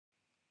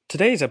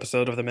Today's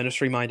episode of the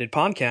Ministry Minded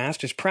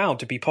Podcast is proud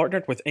to be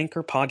partnered with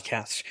Anchor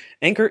Podcasts.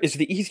 Anchor is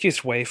the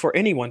easiest way for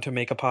anyone to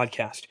make a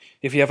podcast.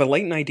 If you have a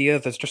latent idea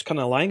that's just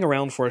kind of lying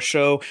around for a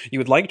show you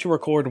would like to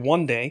record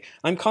one day,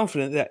 I'm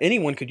confident that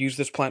anyone could use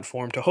this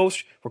platform to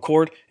host,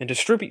 record, and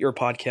distribute your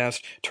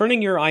podcast,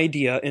 turning your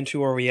idea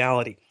into a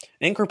reality.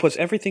 Anchor puts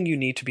everything you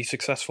need to be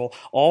successful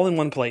all in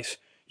one place.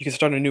 You can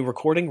start a new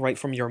recording right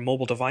from your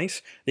mobile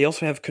device. They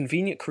also have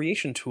convenient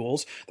creation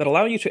tools that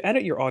allow you to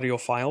edit your audio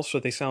files so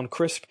they sound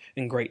crisp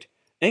and great.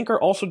 Anchor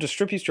also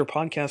distributes your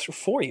podcast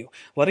for you,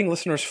 letting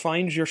listeners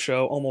find your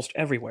show almost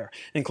everywhere,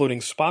 including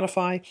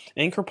Spotify,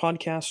 Anchor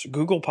Podcasts,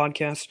 Google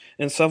Podcasts,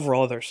 and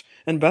several others.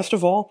 And best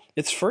of all,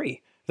 it's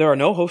free. There are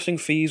no hosting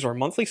fees or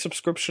monthly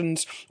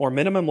subscriptions or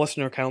minimum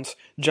listener counts,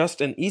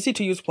 just an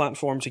easy-to-use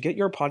platform to get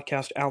your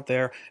podcast out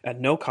there at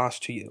no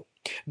cost to you.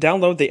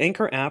 Download the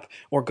Anchor app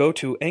or go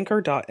to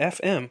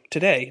anchor.fm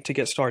today to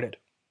get started.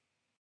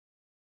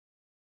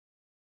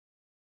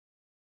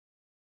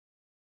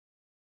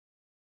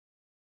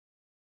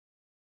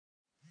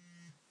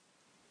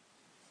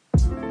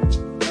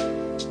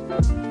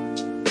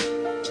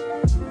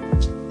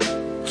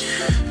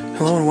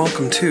 Hello and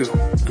welcome to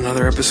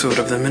another episode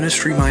of the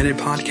Ministry Minded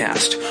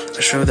Podcast,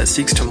 a show that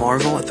seeks to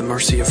marvel at the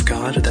mercy of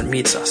God that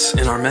meets us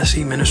in our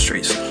messy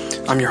ministries.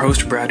 I'm your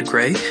host, Brad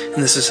Gray,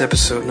 and this is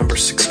episode number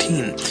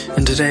 16.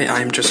 And today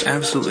I am just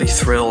absolutely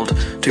thrilled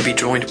to be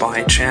joined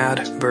by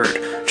Chad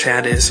Bird.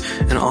 Chad is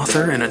an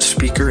author and a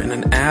speaker and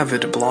an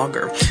avid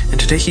blogger. And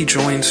today he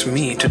joins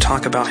me to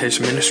talk about his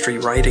ministry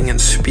writing and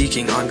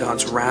speaking on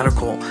God's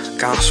radical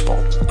gospel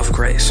of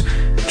grace.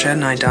 Chad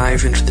and I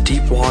dive into the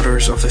deep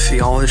waters of the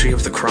theology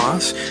of the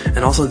cross and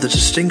also the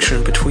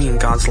distinction between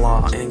God's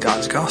law and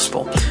God's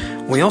gospel.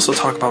 We also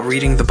talk about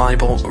reading the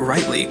Bible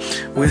rightly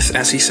with,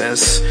 as he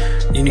says,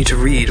 you need to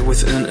read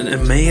with an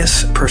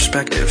Emmaus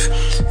perspective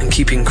and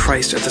keeping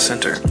Christ at the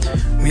center.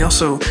 We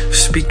also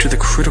speak to the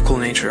critical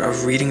nature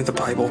of reading the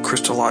Bible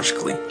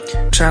Christologically.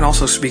 Chad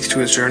also speaks to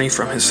his journey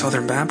from his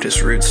Southern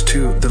Baptist roots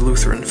to the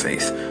Lutheran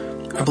faith.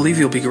 I believe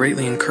you'll be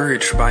greatly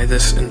encouraged by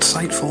this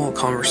insightful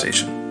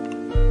conversation.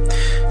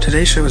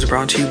 Today's show is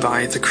brought to you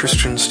by the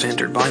Christian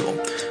Standard Bible.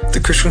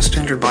 The Christian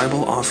Standard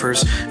Bible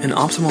offers an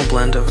optimal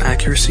blend of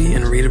accuracy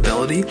and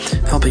readability,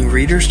 helping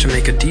readers to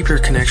make a deeper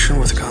connection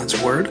with God's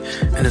Word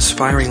and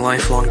inspiring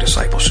lifelong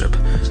discipleship.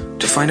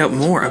 To find out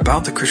more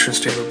about the Christian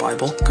Standard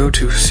Bible, go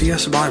to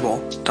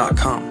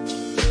csbible.com.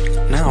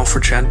 Now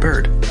for Chad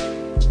Bird.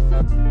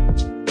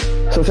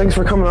 So thanks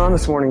for coming on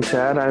this morning,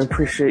 Chad. I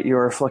appreciate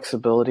your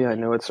flexibility. I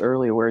know it's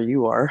early where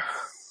you are.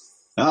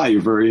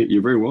 You're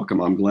very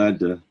welcome. I'm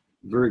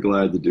very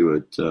glad to do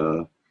it.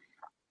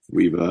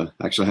 We've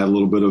actually had a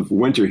little bit of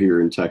winter here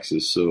in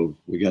Texas, so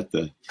we got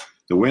the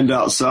wind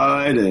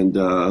outside and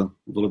a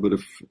little bit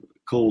of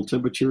cold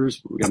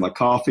temperatures. We got my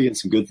coffee and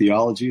some good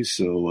theology,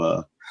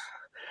 so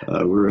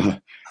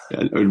I'd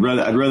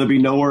rather be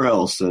nowhere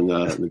else than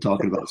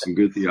talking about some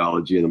good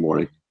theology in the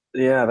morning.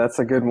 Yeah, that's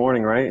a good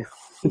morning, right?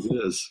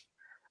 It is.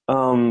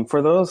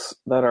 For those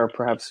that are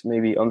perhaps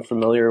maybe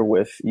unfamiliar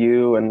with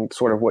you and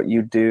sort of what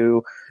you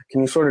do,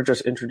 can you sort of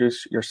just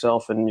introduce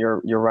yourself and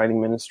your writing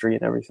ministry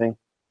and everything?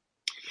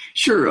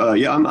 Sure.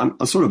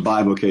 I'm sort of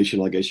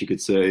bivocational, I guess you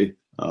could say.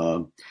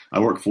 I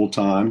work full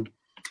time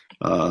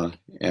in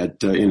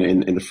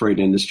the freight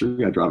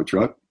industry. I drive a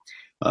truck,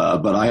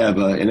 but I have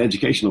an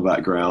educational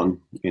background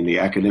in the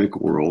academic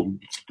world.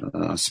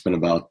 I spent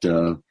about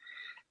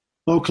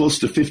close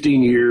to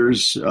 15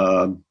 years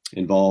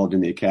involved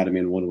in the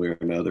academy in one way or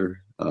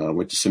another.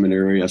 Went to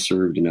seminary. I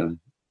served in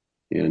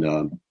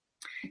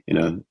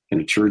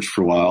a church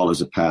for a while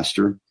as a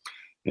pastor.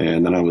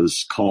 And then I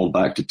was called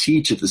back to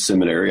teach at the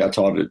seminary. I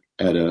taught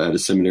at a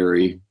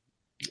seminary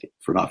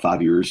for about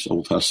 5 years,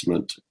 Old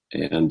Testament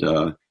and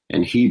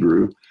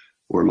Hebrew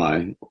were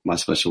my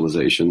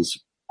specializations.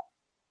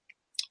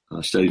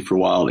 I studied for a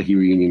while at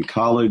Hebrew Union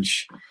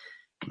College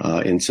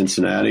in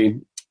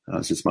Cincinnati,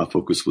 since my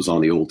focus was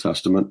on the Old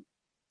Testament.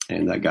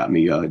 And that got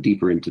me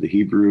deeper into the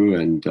Hebrew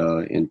and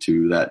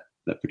into that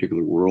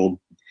particular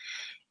world.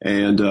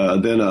 And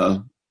then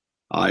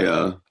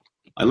I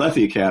left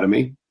the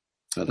academy.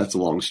 That's a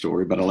long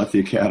story, but I left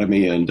the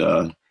academy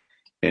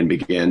and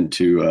began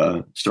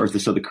to start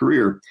this other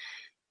career.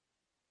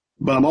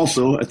 But I'm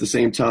also at the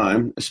same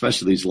time,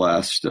 especially these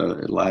last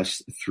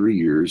 3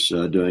 years,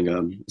 doing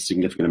a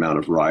significant amount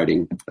of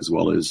writing as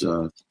well as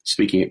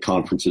speaking at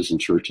conferences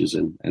and churches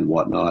and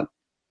whatnot.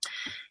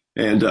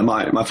 And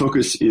my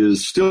focus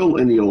is still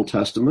in the Old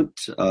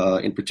Testament,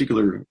 in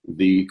particular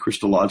the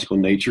Christological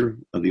nature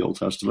of the Old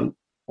Testament.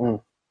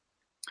 Mm.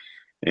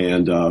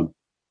 And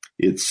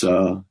it's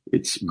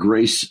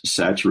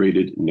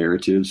grace-saturated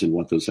narratives and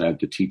what those have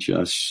to teach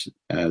us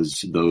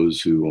as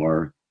those who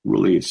are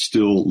really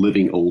still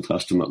living Old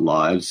Testament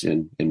lives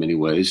in many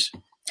ways.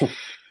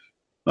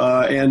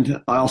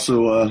 And I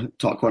also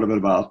talk quite a bit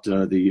about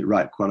the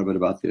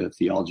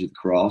theology of the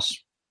cross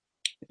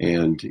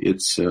and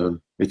its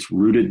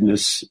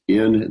rootedness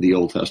in the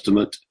Old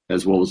Testament,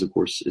 as well as, of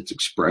course, its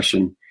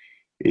expression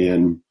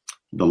in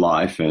the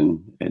life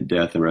and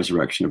death and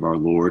resurrection of our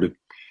Lord.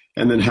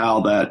 and then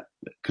how that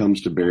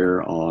comes to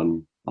bear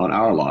on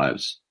our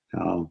lives,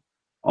 how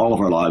all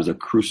of our lives are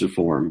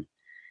cruciform,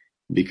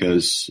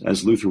 because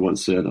as Luther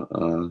once said,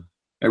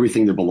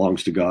 everything that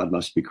belongs to God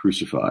must be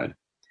crucified.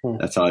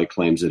 That's how he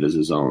claims it as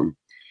his own.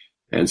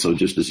 And so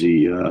just as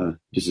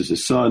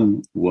his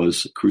son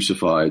was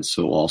crucified,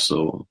 so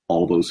also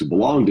all those who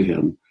belong to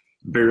him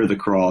bear the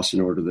cross, in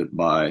order that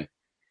by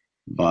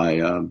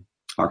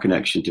our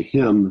connection to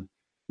him,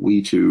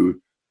 we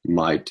too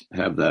might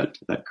have that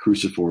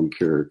cruciform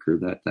character,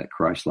 that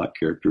Christ-like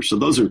character. So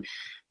those are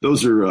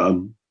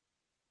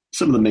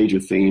some of the major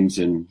themes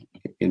in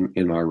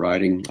my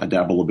writing. I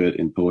dabble a bit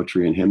in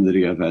poetry and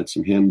hymnody. I've had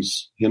some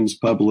hymns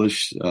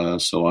published,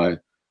 so I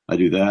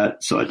do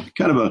that. So I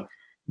kind of a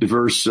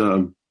diverse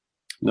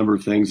number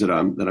of things that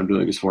I'm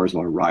doing as far as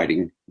my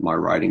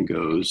writing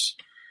goes.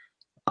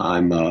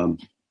 I'm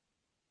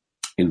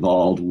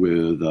involved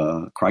with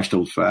Christ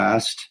Hold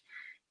Fast,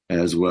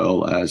 as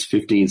well as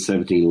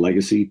 1517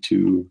 Legacy,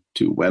 two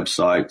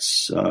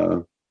websites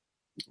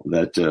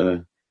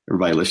that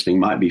everybody listening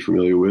might be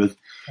familiar with.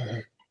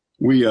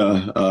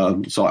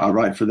 So I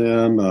write for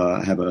them.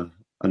 I have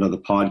another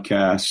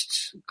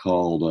podcast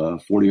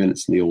called 40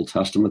 Minutes in the Old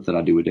Testament that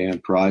I do with Dan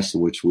Price,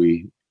 in which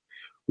we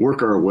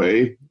work our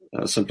way,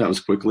 sometimes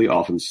quickly,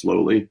 often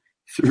slowly,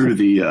 through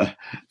the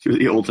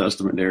Old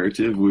Testament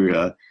narrative.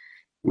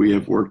 We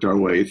have worked our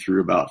way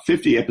through about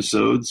 50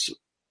 episodes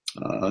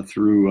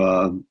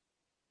through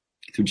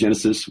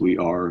Genesis. We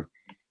are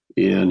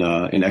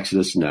in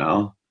Exodus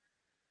now,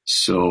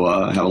 so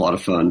I have a lot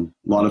of fun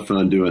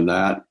doing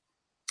that.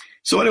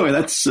 So anyway,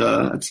 that's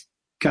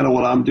kind of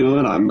what I'm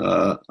doing.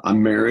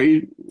 I'm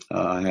married.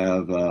 I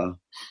have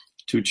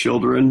 2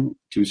 children,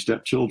 2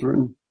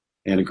 stepchildren,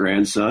 and a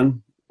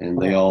grandson, and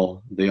they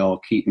all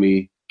keep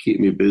me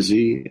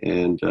busy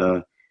and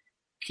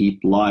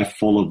keep life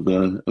full of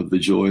the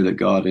joy that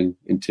God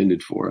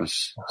intended for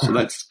us. So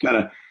that's kind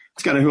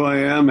of who I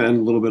am, and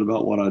a little bit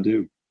about what I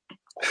do.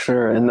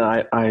 Sure, and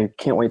I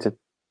can't wait to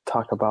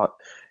talk about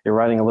your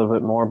writing a little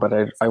bit more, but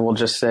I will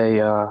just say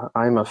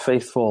I'm a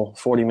faithful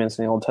 40 Minutes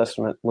in the Old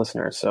Testament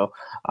listener, so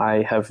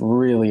I have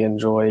really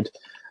enjoyed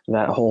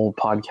that whole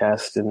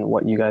podcast and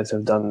what you guys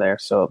have done there.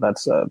 So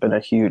that's been a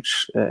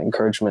huge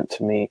encouragement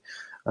to me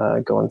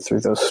going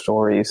through those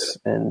stories,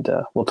 and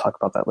we'll talk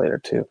about that later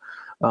too.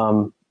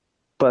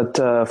 But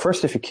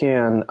first, if you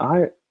can,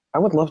 I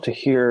would love to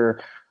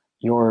hear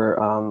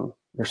your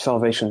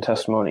salvation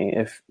testimony,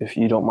 if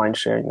you don't mind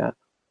sharing that.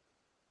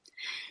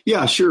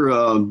 Yeah, sure.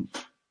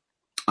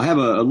 I have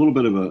a little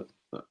bit of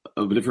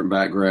a different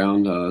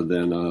background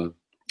than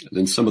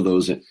some of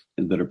those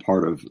that are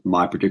part of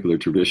my particular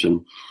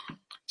tradition.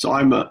 So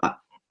I'm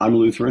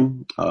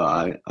Lutheran.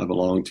 I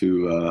belong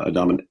to a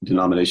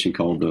denomination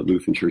called the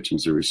Lutheran Church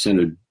Missouri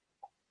Synod,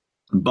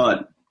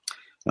 but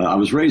I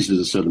was raised as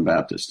a Southern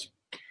Baptist.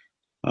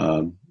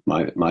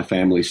 My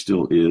family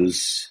still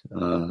is.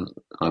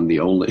 I'm the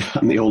only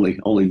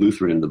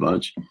Lutheran in the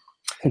bunch.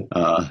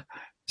 But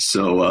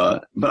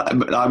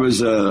I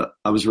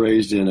was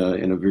raised in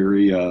a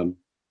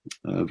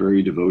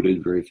very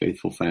devoted, very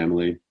faithful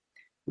family.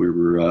 We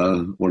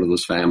were one of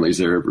those families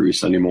there every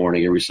Sunday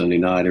morning, every Sunday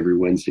night, every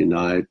Wednesday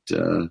night,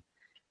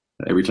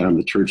 every time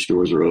the church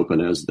doors are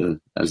open, as the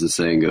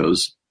saying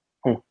goes.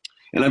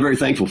 And I'm very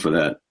thankful for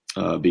that,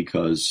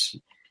 because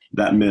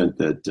that meant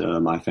that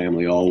my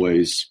family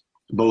always,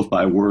 both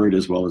by word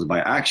as well as by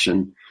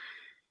action,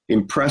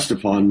 impressed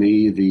upon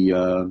me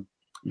the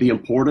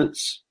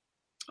importance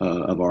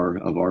of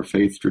our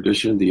faith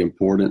tradition, the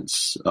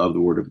importance of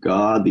the Word of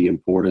God, the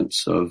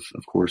importance of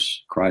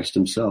course, Christ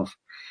Himself.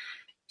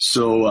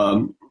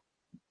 So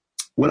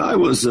when I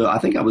was, I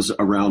think I was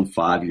around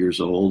 5 years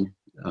old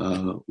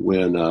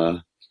when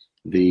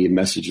the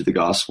message of the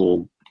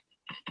gospel,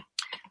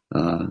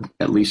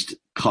 at least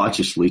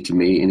consciously to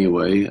me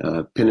anyway,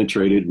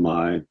 penetrated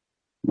my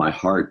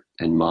heart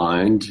and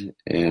mind,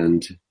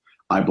 and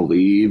I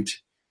believed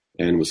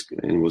and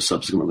was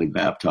subsequently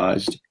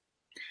baptized.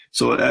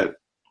 So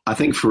I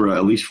think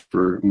at least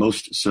for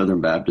most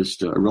Southern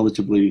Baptists, a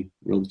relatively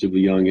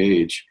young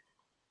age,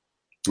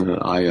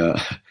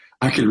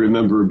 I can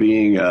remember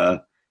being,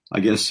 I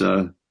guess,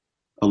 a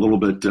little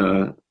bit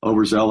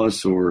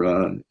overzealous, or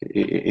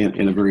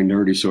in a very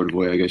nerdy sort of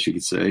way, I guess you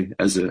could say.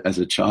 As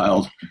a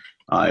child,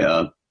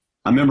 I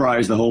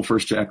memorized the whole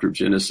first chapter of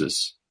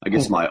Genesis. I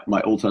guess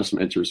my Old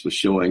Testament interest was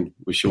showing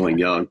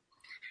young,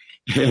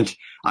 and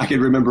I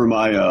can remember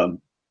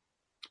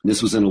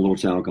this was in a little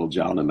town called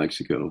Jalna,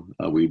 Mexico.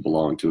 We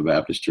belonged to a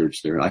Baptist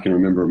church there. And I can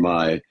remember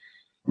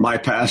my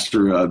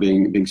pastor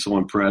being so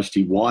impressed.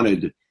 He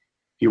wanted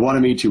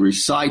me to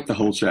recite the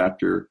whole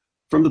chapter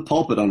from the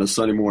pulpit on a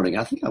Sunday morning.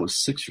 I think I was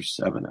 6 or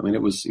 7. I mean,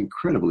 it was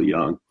incredibly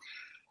young.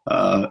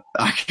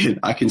 I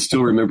can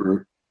still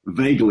remember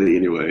vaguely,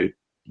 anyway,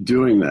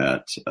 doing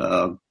that.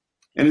 And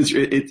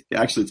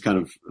it's kind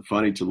of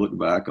funny to look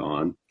back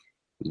on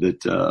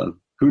that.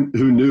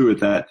 Who knew at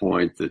that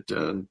point that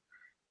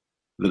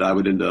I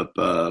would end up,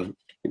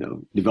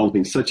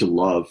 developing such a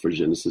love for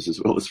Genesis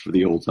as well as for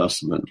the Old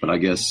Testament. But I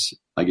guess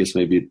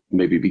maybe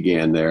it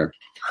began there.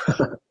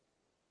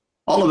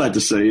 all of that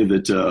to say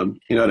that,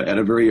 at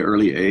a very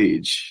early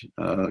age,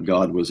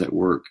 God was at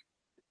work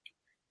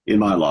in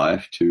my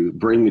life to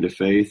bring me to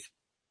faith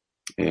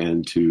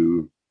and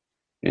to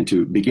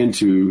begin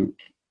to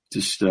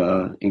just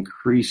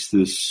increase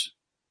this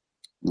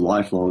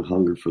lifelong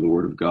hunger for the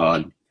Word of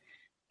God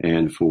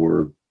and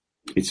for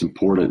its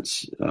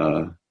importance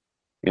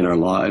in our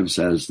lives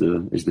as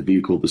the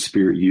vehicle the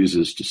Spirit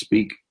uses to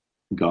speak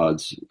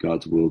God's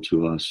will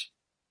to us.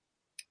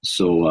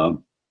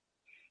 So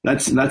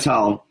that's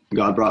how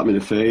God brought me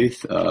to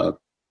faith.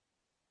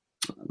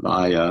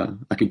 I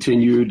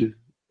continued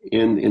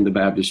in the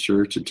Baptist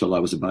church until I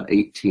was about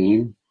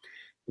 18,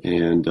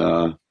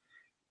 and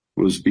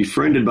was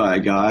befriended by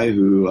a guy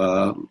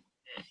who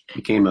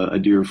became a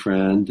dear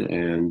friend,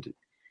 and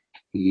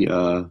he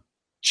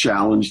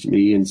challenged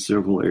me in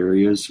several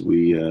areas.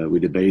 We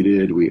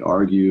debated, we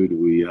argued,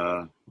 we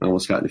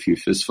almost got in a few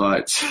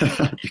fistfights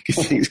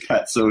because things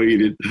got so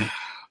heated.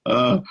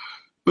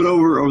 But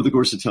over the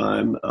course of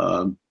time,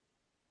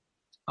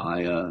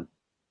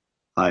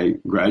 I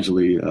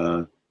gradually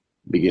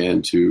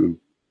began to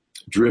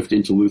drift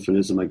into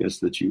Lutheranism, I guess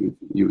that you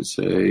would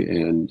say,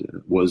 and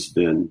was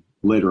then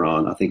later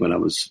on, I think when I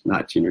was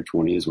 19 or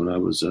 20 is when I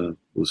was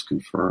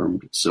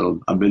confirmed.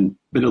 So I've been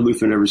a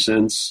Lutheran ever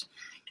since,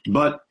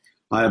 but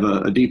I have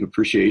a deep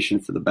appreciation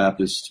for the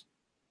Baptist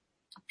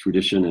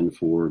tradition and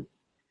for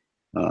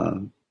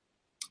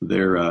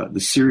the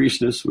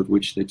seriousness with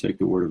which they take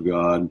the Word of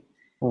God,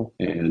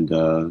 and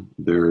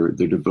their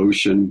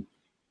devotion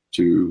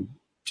to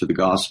the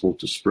gospel,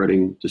 to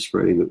spreading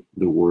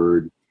the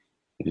word,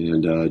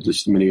 and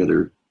just many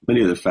other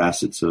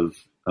facets of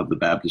the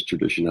Baptist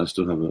tradition. I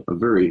still have a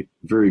very,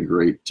 very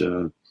great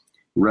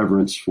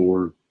reverence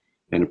for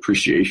and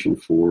appreciation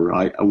for.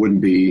 I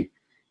wouldn't be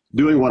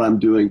doing what I'm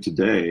doing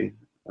today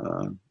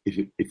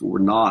if it were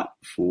not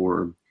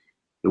for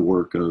the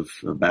work of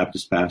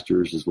Baptist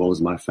pastors as well as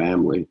my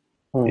family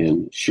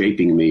in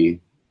shaping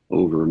me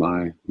over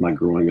my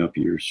growing up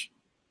years.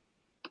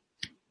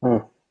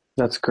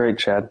 That's great,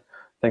 Chad.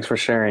 Thanks for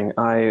sharing.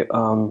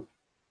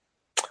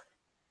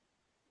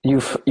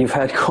 You've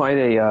had quite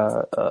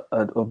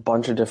a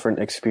bunch of different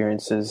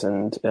experiences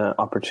and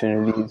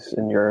opportunities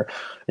in your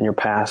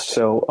past.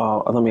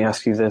 So let me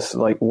ask you this: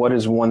 like, what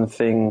is one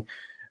thing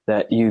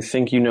that you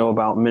think you know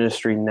about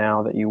ministry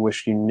now that you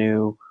wish you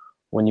knew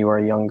when you were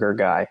a younger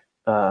guy,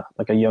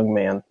 like a young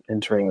man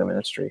entering the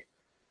ministry?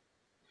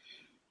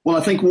 Well,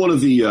 I think one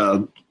of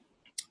the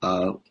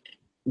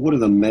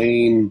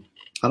main,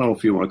 I don't know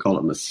if you want to call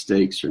it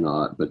mistakes or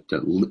not, but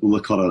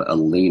we'll call it a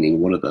leaning.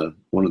 One of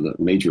the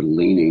major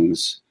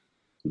leanings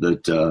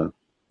that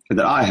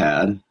I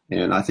had,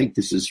 and I think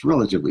this is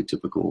relatively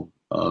typical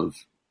of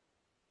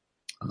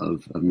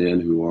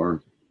men who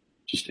are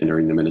just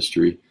entering the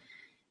ministry,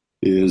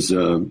 is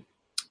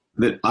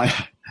that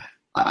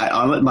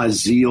I let my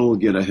zeal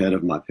get ahead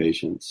of my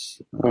patience.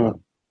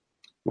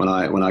 When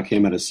I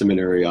came out of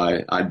seminary,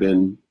 I'd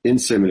been in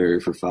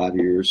seminary for 5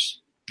 years,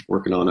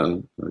 working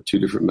on two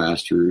different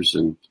masters,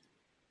 and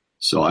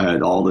so I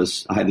had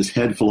this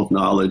head full of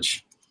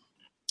knowledge,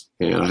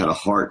 and I had a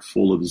heart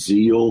full of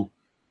zeal.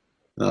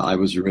 I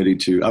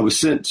was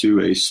sent to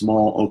a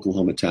small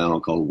Oklahoma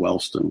town called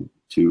Wellston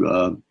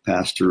to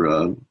pastor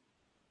a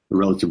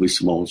relatively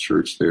small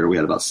church there. We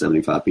had about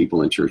 75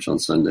 people in church on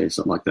Sunday,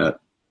 something like that.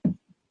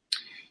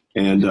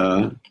 And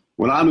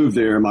when I moved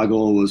there, my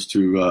goal was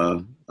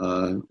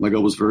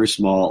very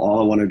small. All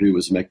I wanted to do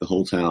was make the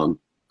whole town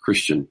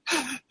Christian.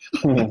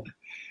 and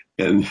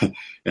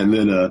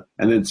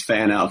then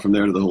fan out from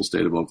there to the whole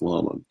state of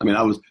Oklahoma. I mean,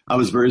 I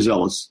was very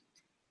zealous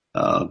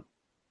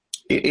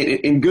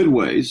in good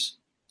ways,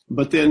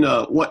 but then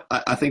what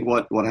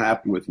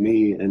happened with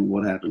me and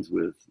what happens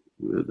with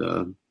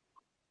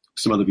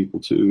some other people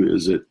too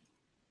is that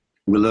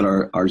we let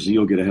our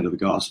zeal get ahead of the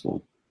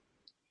gospel.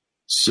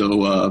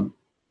 So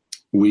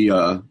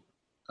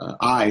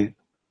I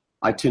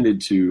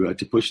tended to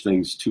push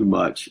things too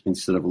much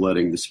instead of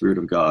letting the Spirit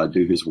of God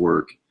do His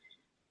work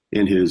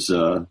in His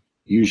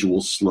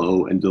usual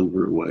slow and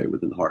deliberate way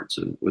within the hearts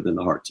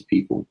of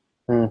people.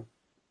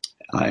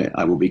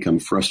 I will become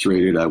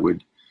frustrated. I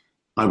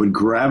would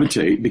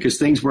gravitate because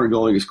things weren't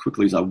going as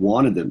quickly as I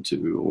wanted them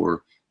to,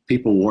 or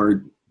people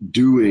weren't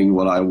doing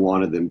what I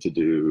wanted them to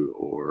do,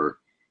 or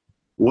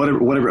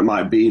whatever it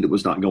might be that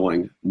was not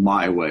going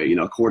my way,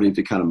 according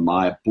to kind of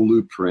my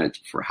blueprint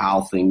for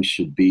how things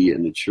should be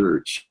in the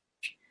church.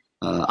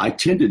 I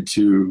tended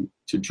to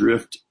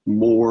drift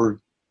more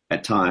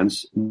at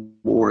times,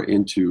 more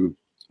into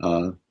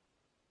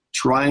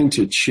trying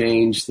to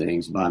change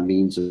things by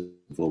means of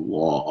the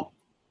law.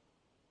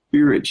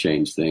 Spirit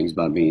change things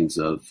by means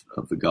of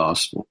the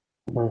gospel.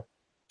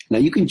 Now,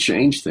 you can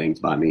change things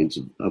by means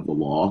of the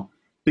law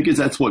because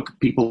that's what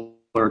people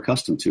are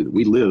accustomed to.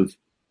 We live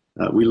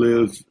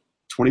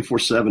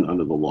 24/7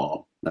 under the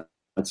law.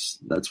 That's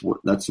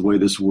the way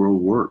this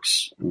world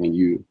works. I mean,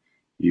 you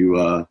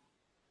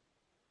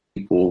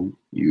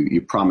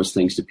promise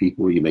things to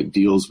people, you make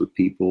deals with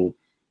people,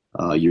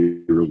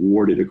 you're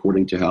rewarded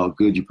according to how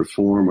good you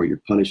perform, or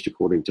you're punished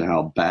according to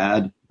how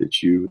bad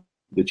that you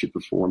that you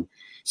perform.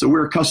 So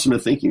we're accustomed to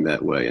thinking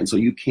that way. And so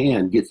you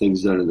can get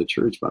things done in the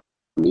church by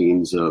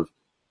means of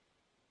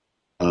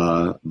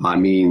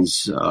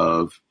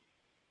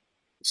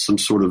some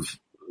sort of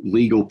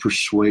legal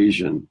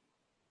persuasion.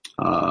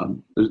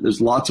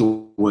 There's lots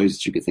of ways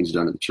that you get things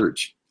done in the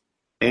church,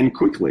 and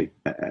quickly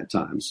at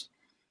times.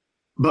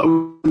 But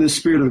when the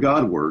Spirit of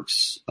God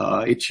works,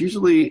 it's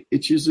usually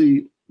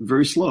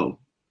very slow.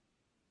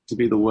 To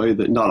be the way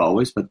that, not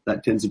always, but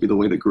that tends to be the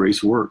way that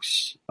grace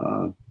works.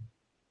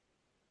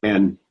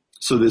 And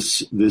so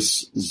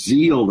this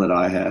zeal that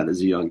I had as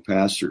a young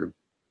pastor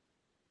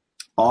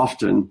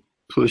often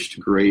pushed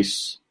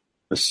grace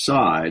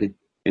aside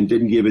and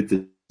didn't give it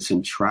the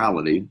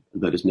centrality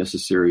that is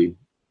necessary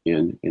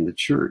in the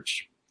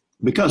church,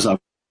 because I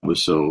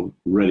was so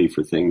ready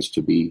for things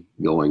to be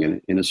going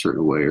in a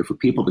certain way, or for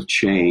people to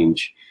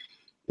change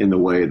in the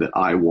way that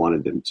I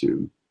wanted them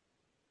to.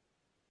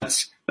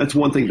 That's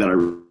one thing that I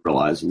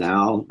realize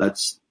now.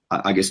 That's,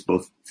 I guess,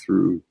 both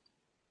through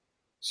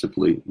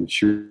simply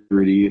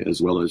maturity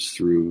as well as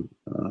through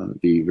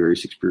the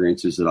various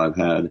experiences that I've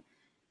had,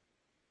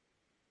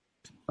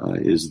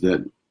 is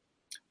that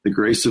the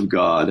grace of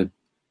God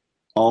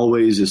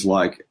always is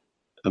like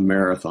a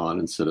marathon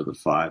instead of a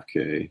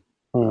 5K.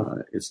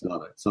 It's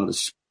not a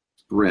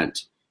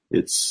sprint.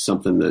 It's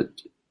something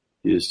that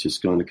is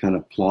just going to kind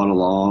of plod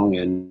along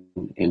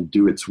and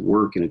do its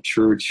work in a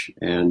church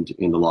and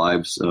in the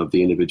lives of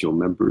the individual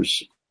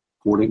members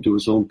according to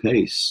its own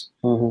pace.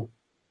 Mm-hmm.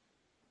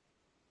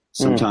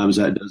 Sometimes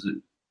that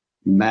doesn't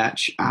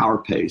match our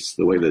pace,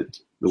 the way that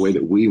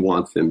we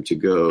want them to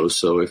go.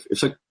 So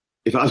if I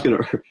was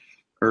going to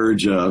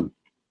urge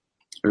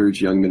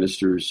young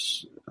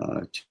ministers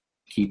to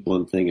keep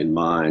one thing in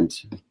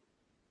mind,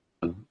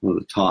 one of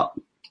the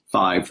top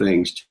 5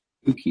 things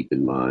to keep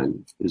in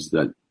mind is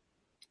that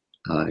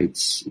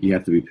you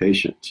have to be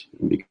patient,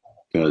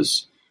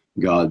 because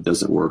God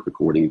doesn't work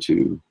according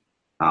to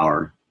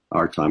our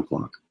time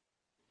clock.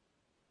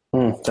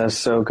 That's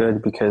so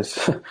good,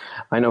 because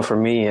I know for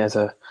me as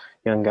a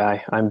young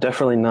guy, I'm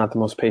definitely not the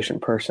most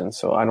patient person.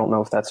 So I don't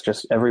know if that's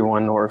just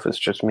everyone or if it's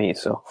just me.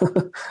 So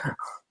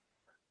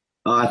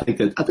I think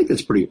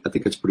that's pretty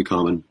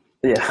common.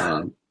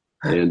 Yeah.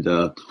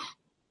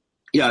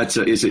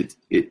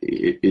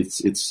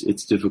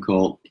 It's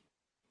difficult,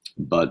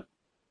 but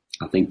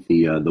I think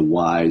the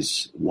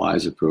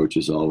wise approach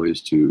is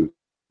always to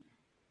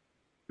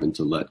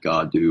let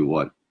God do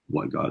what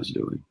God is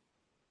doing.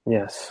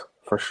 Yes,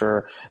 for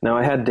sure. Now,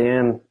 I had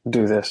Dan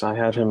do this. I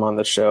had him on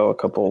the show a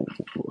couple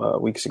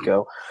weeks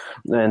ago,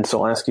 and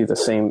so I'll ask you the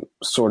same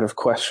sort of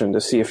question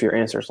to see if your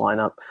answers line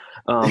up.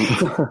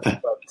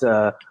 But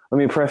let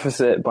me preface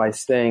it by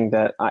saying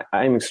that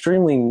I'm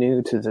extremely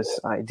new to this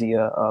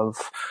idea of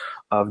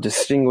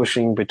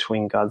distinguishing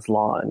between God's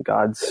law and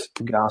God's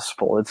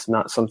gospel. It's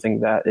not something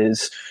that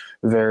is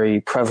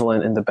very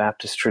prevalent in the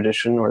Baptist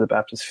tradition or the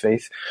Baptist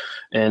faith.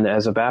 And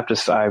as a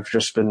Baptist, I've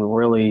just been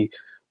really,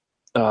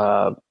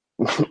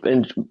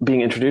 in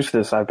being introduced to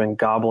this, I've been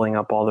gobbling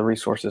up all the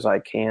resources I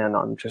can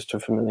on just to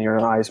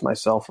familiarize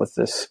myself with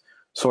this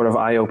sort of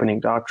eye-opening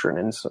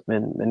doctrine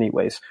in many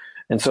ways.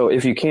 And so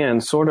if you can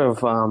sort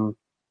of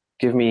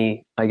give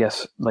me, I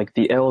guess, like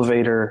the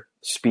elevator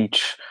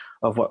speech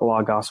of what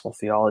law gospel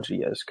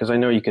theology is, because I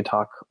know you could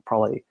talk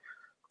probably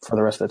for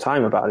the rest of the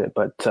time about it,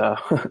 but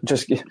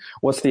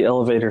what's the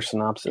elevator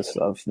synopsis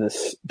of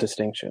this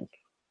distinction?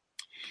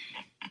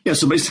 Yeah,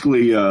 so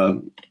basically,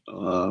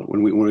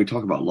 when we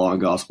talk about law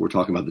and gospel, we're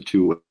talking about the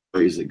two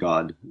ways that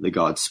God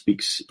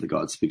speaks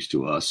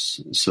to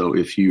us. So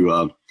if you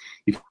look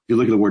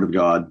at the Word of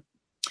God,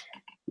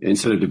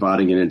 instead of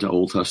dividing it into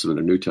Old Testament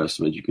and New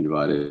Testament, you can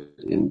divide it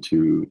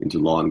into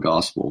law and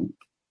gospel.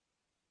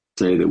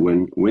 Say that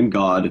when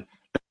God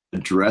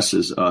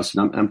addresses us,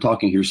 and I'm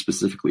talking here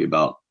specifically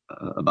about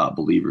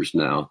believers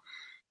now,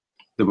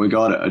 that when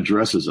God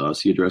addresses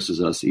us, He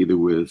addresses us either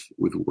with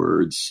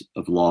words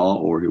of law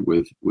or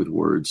with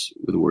words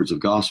of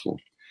gospel,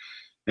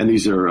 and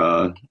these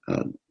are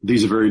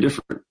very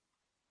different.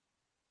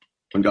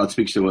 When God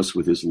speaks to us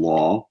with His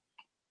law,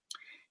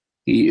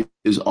 He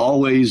is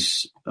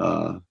always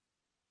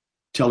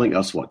telling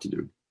us what to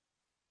do.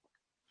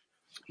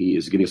 He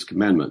is giving us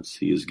commandments.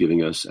 He is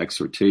giving us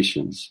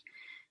exhortations.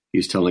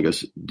 He's telling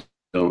us,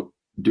 don't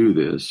do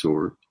this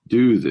or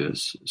do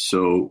this.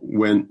 So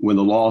when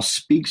the law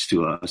speaks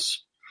to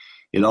us,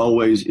 it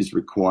always is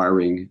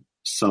requiring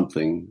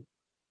something.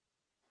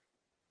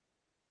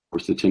 Of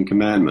course, the 10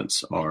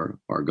 Commandments are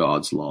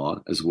God's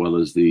law, as well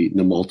as the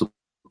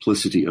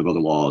multiplicity of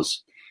other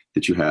laws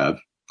that you have.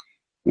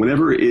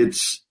 Whenever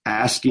it's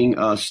asking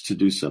us to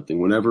do something,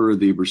 whenever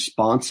the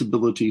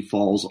responsibility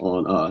falls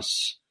on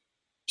us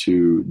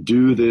to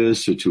do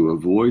this or to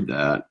avoid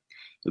that,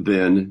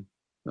 then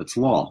that's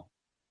law.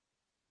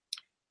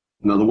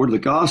 Now, the word of the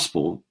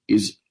gospel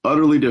is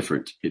utterly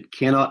different.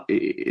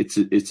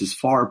 It's as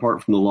far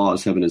apart from the law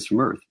as heaven is from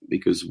earth,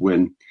 because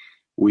when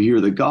we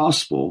hear the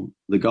gospel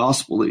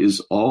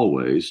is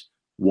always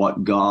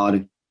what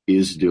God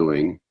is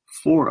doing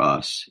for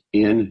us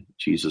in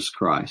Jesus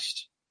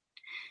Christ.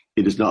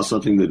 It is not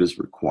something that is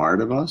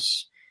required of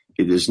us.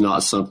 It is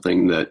not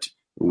something that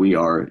we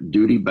are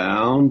duty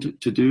bound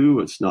to do.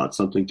 It's not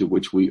something to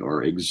which we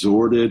are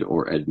exhorted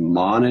or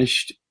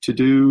admonished to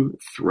do,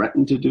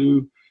 threatened to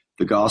do.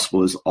 The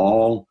gospel is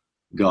all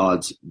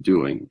God's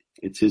doing.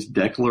 It's his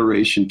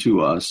declaration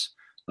to us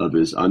of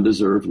his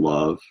undeserved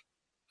love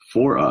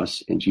for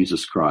us in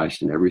Jesus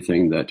Christ and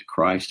everything that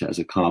Christ has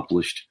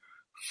accomplished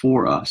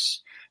for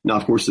us. Now,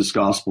 of course, this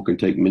gospel can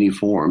take many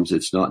forms.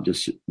 It's not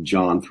just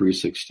John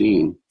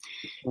 3:16.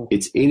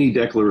 It's any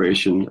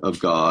declaration of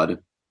God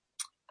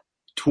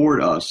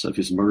toward us, of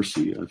his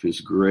mercy, of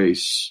his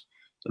grace,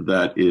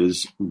 that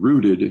is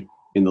rooted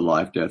in the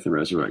life, death, and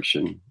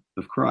resurrection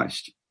of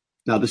Christ.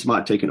 Now, this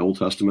might take an Old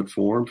Testament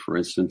form. For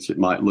instance, it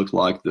might look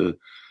like the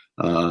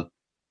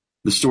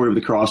story of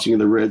the crossing of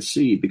the Red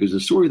Sea, because the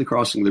story of the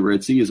crossing of the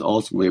Red Sea is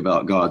ultimately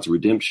about God's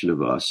redemption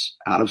of us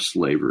out of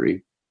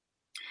slavery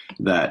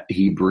that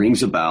he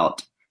brings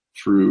about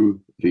through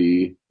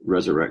the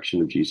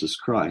resurrection of Jesus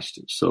Christ.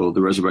 So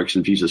the resurrection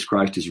of Jesus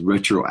Christ is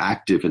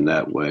retroactive in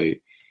that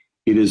way.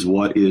 It is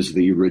what is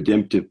the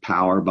redemptive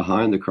power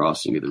behind the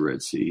crossing of the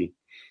Red Sea.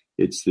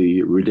 It's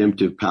the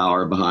redemptive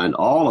power behind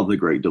all of the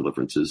great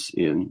deliverances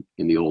in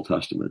the Old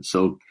Testament.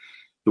 So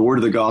the word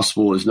of the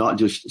gospel is not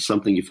just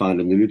something you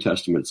find in the New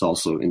Testament, it's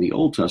also in the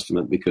Old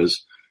Testament,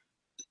 because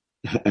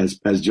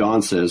as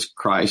John says,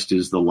 Christ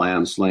is the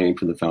lamb slain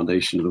from the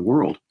foundation of the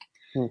world.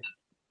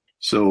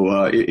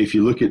 So if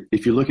you look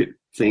at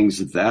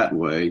things that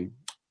way,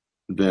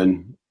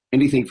 then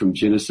anything from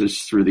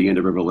Genesis through the end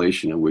of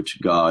Revelation, in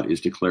which God is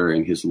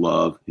declaring his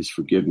love, his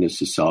forgiveness,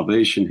 his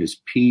salvation, his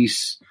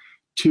peace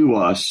to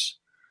us,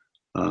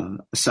 a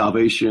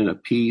salvation, a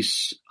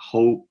peace,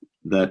 hope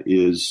that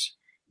is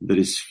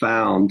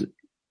found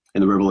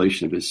in the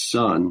revelation of his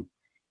Son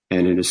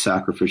and in his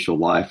sacrificial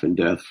life and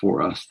death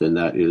for us, then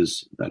that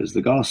is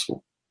the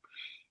gospel.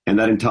 And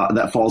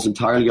that falls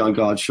entirely on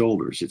God's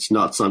shoulders. It's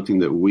not something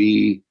that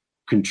we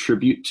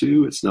contribute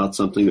to. It's not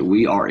something that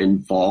we are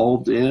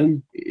involved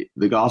in.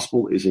 The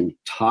gospel is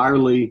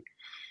entirely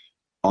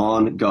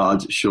on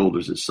God's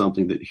shoulders. It's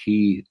something that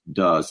he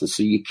does. And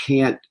so you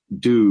can't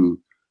do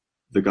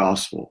the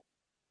gospel.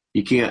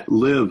 You can't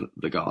live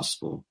the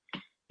gospel.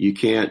 You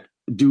can't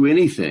do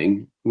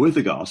anything with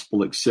the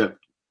gospel except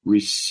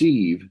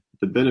receive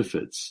the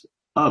benefits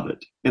of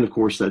it. And of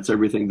course, that's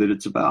everything that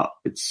it's about.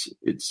 It's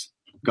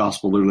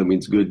gospel literally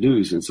means good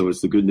news. And so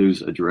it's the good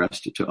news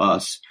addressed to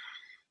us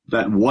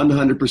that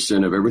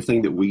 100% of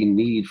everything that we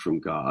need from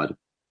God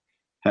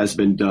has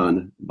been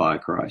done by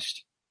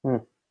Christ.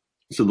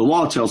 So the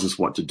law tells us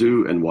what to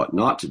do and what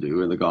not to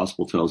do. And the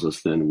gospel tells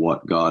us then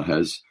what God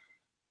has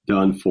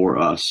done for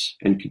us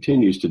and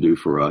continues to do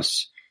for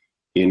us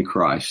in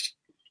Christ.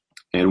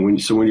 And when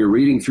you're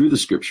reading through the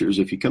scriptures,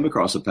 if you come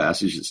across a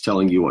passage that's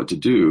telling you what to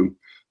do,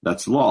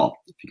 that's the law.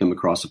 If you come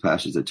across a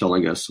passage that's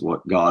telling us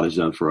what God has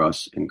done for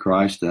us in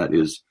Christ, that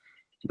is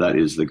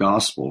the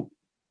gospel.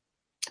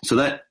 So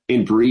that,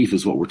 in brief,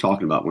 is what we're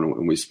talking about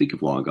when we speak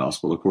of law and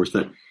gospel. Of course,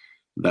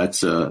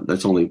 that's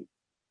only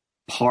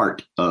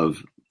part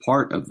of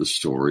the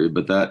story,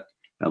 but that,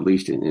 at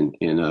least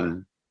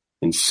in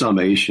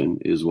summation,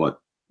 is what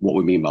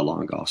we mean by law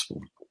and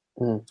gospel.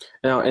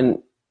 Now, and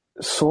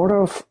sort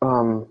of,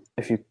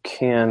 if you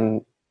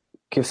can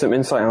give some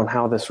insight on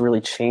how this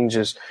really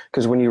changes,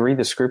 because when you read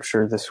the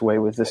scripture this way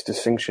with this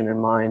distinction in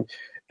mind,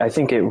 I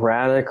think it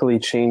radically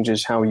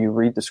changes how you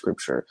read the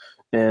scripture.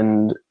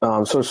 And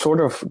so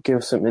sort of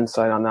give some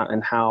insight on that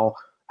and how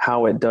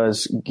it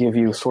does give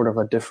you sort of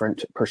a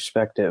different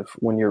perspective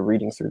when you're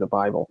reading through the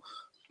Bible.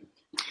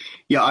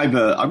 Yeah,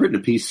 I've written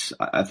a piece,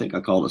 I think I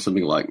called it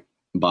something like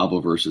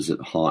Bible Verses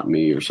That Haunt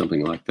Me or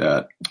something like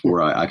that,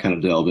 where I kind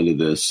of delve into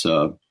this.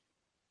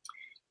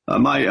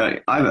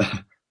 I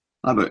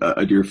have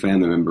a dear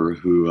family member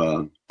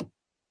who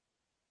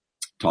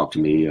talked to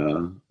me,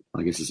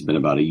 I guess it's been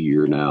about a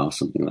year now,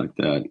 something like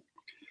that,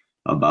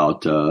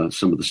 about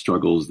some of the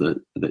struggles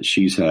that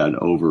she's had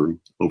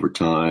over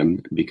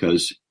time,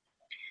 because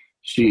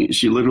she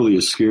literally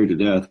is scared to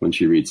death when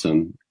she reads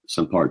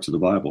some parts of the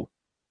Bible.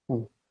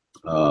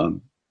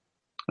 I'm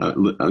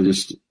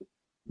just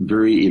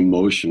very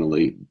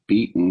emotionally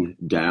beaten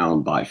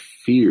down by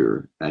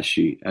fear as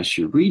she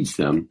reads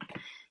them,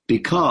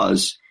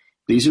 because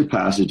these are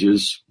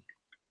passages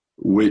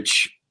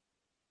which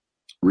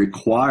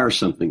require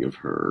something of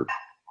her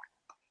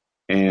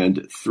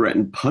and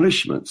threaten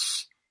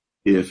punishments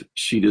if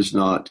she does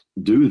not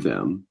do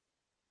them.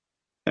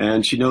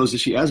 And she knows that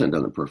she hasn't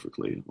done them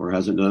perfectly, or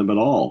hasn't done them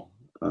at all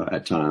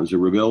at times, or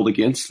rebelled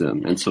against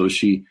them. And so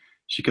she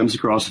comes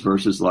across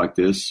verses like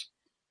this,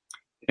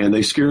 and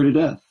they scare her to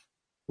death.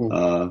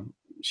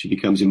 She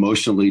becomes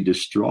emotionally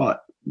distraught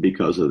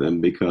because of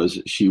them,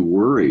 because she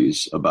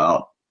worries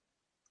about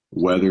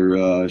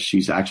whether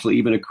she's actually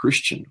even a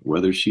Christian,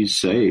 whether she's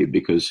saved,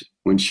 because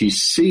when she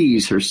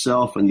sees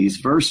herself in these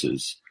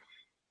verses,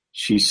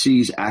 she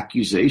sees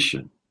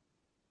accusation.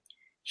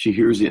 She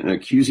hears an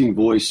accusing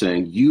voice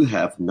saying, "You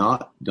have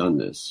not done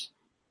this,"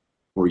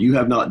 or "You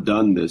have not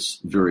done this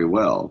very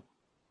well,"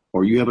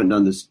 or "You haven't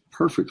done this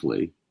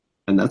perfectly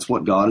And that's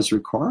what God is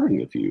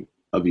requiring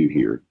of you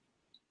here.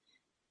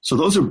 So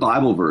those are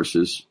Bible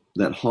verses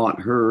that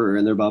haunt her,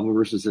 and they're Bible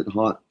verses that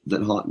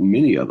haunt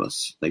many of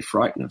us. They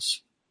frighten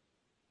us.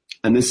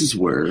 And this is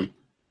where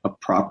a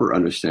proper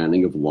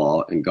understanding of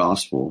law and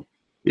gospel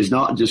is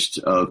not just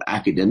of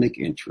academic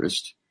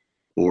interest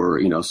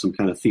or, some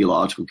kind of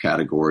theological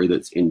category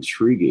that's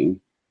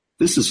intriguing.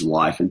 This is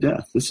life and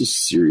death. This is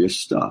serious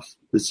stuff.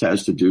 This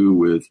has to do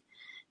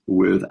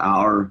with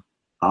our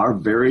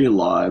very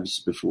lives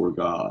before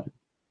God.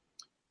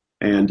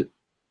 And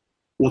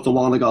what the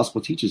law and the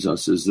gospel teaches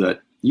us is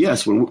that,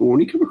 yes, when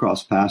we come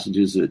across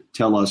passages that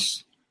tell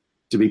us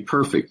to be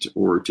perfect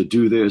or to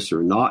do this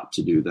or not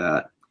to do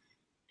that,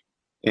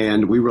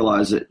 and we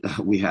realize that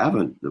we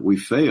haven't, that we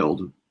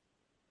failed,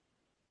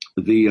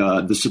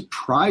 the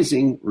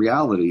surprising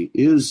reality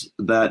is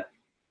that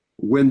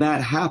when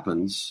that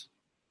happens,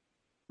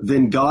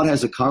 then God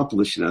has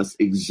accomplished in us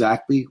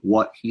exactly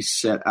what he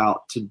set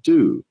out to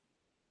do.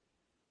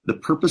 The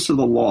purpose of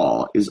the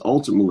law is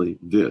ultimately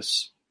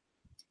this.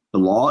 The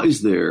law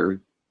is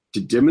there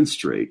to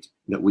demonstrate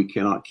that we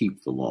cannot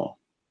keep the law.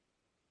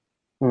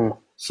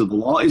 So the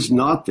law is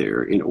not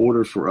there in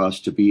order for us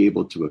to be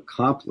able to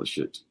accomplish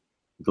it.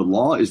 The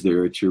law is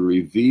there to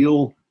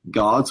reveal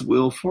God's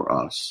will for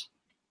us.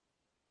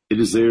 It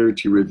is there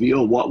to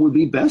reveal what would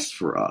be best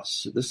for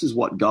us. This is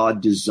what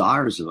God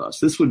desires of us.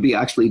 This would be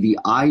actually the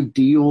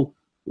ideal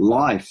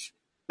life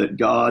that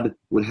God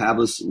would have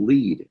us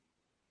lead.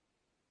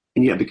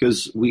 And yet,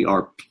 because we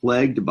are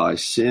plagued by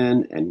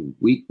sin and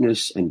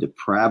weakness and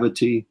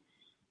depravity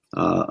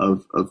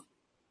of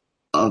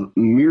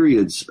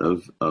myriads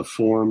of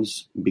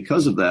forms,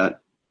 because of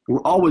that,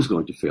 we're always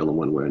going to fail in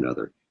one way or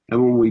another.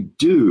 And when we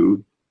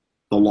do,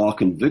 the law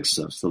convicts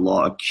us. The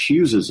law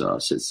accuses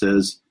us.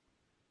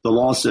 The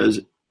law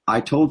says,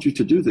 I told you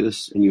to do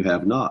this, and you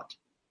have not.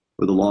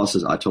 Or the law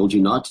says, I told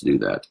you not to do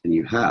that, and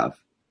you have.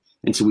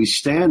 And so we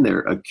stand there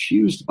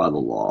accused by the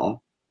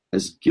law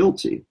as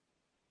guilty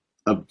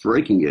of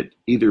breaking it,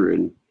 either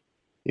in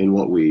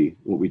what we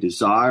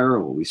desire, or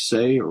what we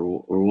say,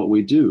 or what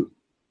we do.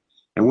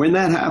 And when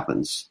that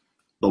happens,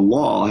 the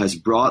law has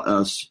brought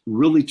us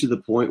really to the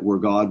point where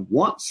God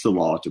wants the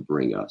law to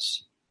bring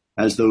us,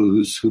 as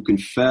those who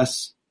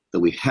confess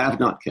that we have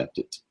not kept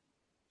it,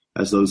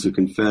 as those who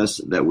confess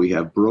that we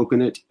have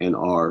broken it and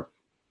are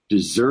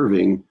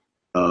deserving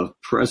of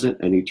present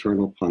and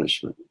eternal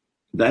punishment.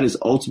 That is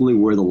ultimately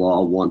where the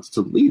law wants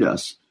to lead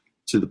us,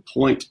 to the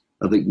point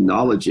of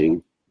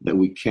acknowledging that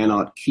we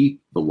cannot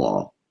keep the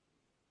law.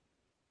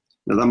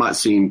 Now, that might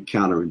seem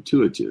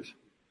counterintuitive,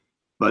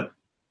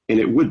 and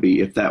it would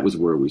be if that was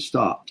where we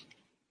stopped.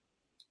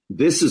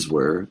 This is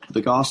where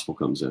the gospel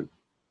comes in.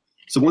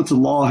 So once the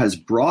law has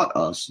brought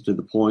us to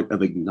the point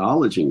of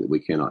acknowledging that we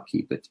cannot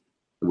keep it,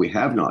 that we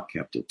have not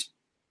kept it,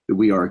 that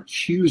we are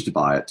accused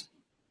by it,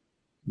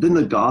 then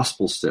the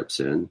gospel steps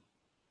in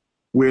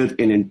with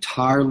an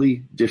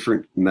entirely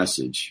different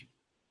message.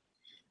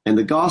 And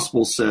the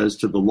gospel says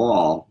to the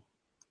law,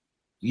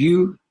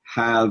 you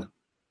have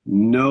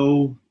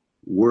no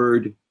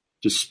word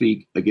to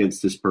speak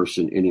against this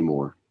person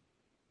anymore.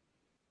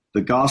 The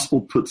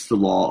gospel puts the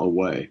law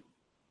away.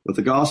 What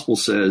the gospel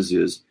says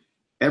is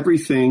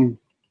everything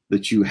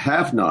that you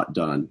have not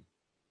done,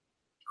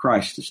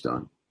 Christ has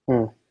done.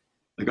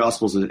 The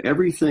gospel says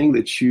everything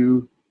that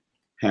you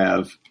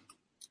have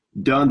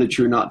done that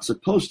you're not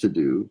supposed to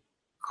do,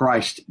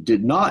 Christ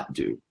did not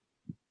do.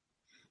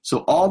 So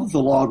all that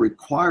the law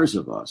requires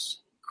of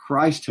us,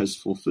 Christ has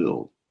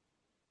fulfilled.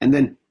 And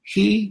then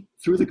he,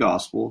 through the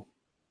gospel,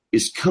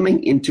 is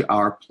coming into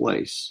our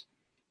place.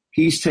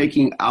 He's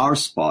taking our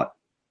spot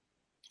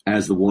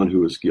as the one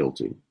who is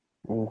guilty.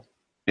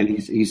 And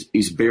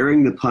he's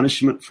bearing the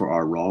punishment for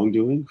our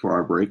wrongdoing, for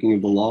our breaking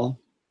of the law.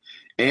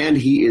 And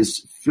he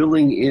is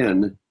filling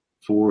in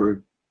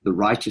for the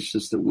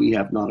righteousness that we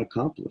have not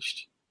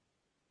accomplished.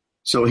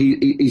 So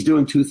he's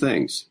doing two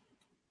things.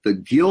 The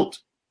guilt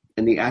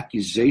and the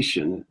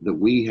accusation that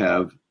we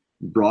have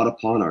brought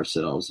upon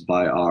ourselves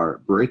by our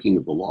breaking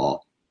of the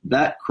law,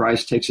 that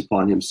Christ takes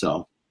upon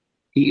himself.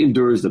 He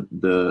endures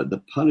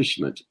the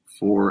punishment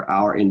for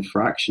our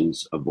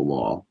infractions of the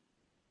law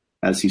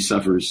as he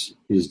suffers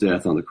his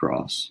death on the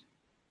cross.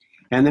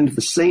 And then at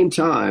the same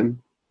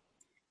time,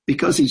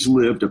 because he's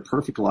lived a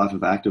perfect life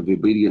of active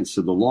obedience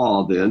to the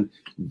law, then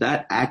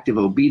that act of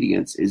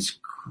obedience is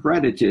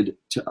credited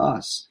to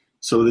us.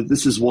 So that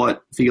this is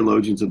what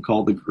theologians have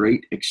called the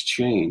great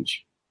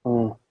exchange.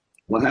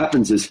 What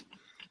happens is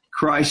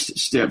Christ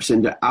steps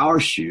into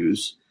our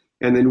shoes,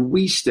 and then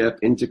we step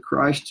into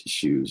Christ's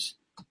shoes.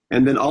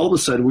 And then all of a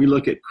sudden we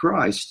look at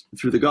Christ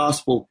through the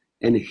gospel,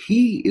 and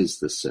he is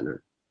the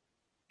sinner.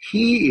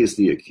 He is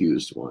the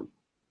accused one.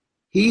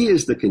 He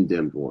is the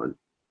condemned one.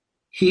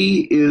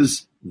 He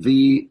is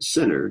the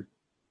sinner.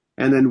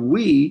 And then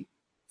we,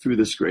 through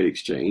this great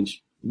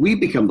exchange, we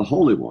become the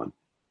holy one.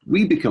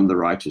 We become the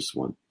righteous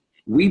one.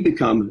 We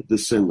become the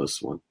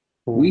sinless one.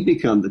 We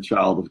become the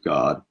child of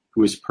God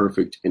who is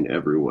perfect in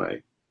every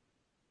way.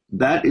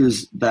 That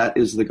is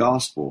the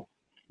gospel,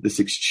 this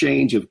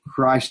exchange of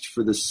Christ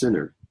for the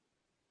sinner.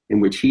 in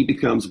which he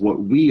becomes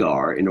what we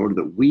are in order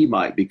that we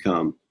might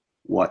become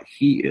what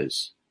he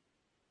is.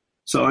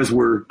 So as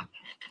we're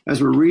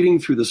reading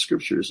through the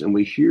scriptures and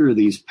we hear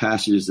these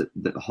passages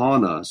that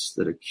haunt us,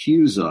 that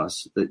accuse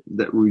us,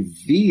 that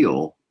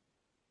reveal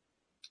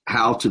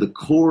how to the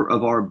core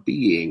of our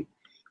being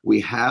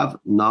we have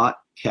not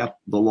kept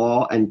the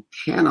law and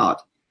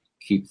cannot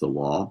keep the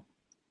law,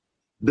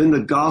 then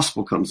the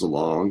gospel comes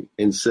along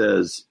and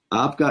says,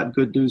 I've got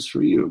good news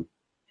for you.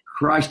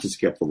 Christ has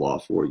kept the law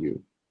for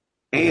you,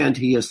 and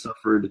he has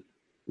suffered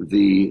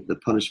the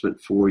punishment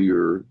for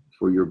your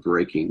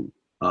breaking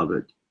of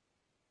it.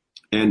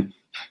 And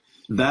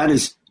that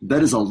is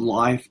a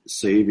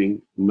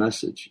life-saving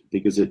message,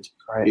 because it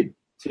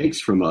takes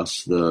from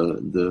us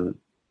the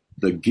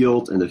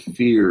guilt and the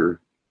fear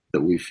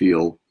that we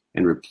feel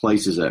and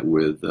replaces that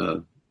with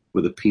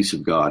a peace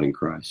of God in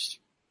Christ.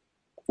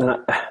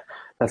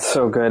 That's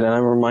so good. And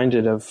I'm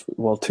reminded of,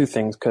 two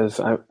things, because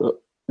I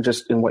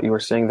just in what you were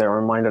saying there,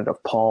 I'm reminded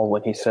of Paul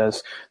when he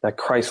says that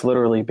Christ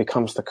literally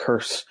becomes the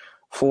curse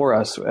for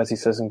us, as he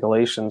says in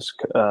Galatians.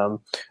 But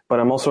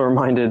I'm also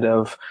reminded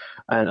of,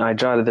 and I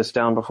jotted this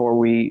down before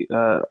we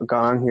got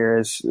on here,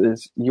 is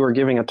you were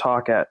giving a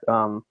talk at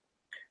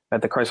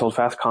the Christ Hold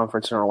Fast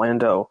conference in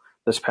Orlando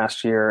this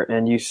past year,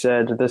 and you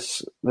said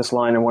this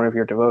line in one of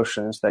your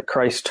devotions, that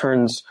Christ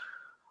turns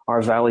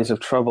our valleys of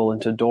trouble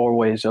into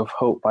doorways of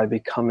hope by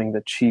becoming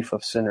the chief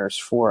of sinners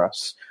for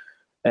us.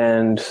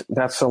 And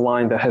that's a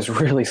line that has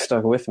really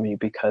stuck with me,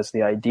 because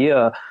the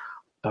idea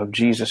of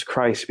Jesus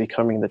Christ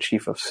becoming the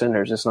chief of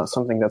sinners is not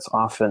something that's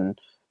often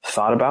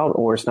thought about,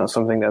 or it's not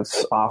something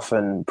that's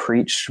often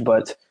preached,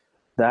 but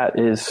that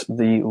is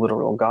the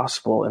literal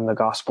gospel, and the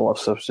gospel of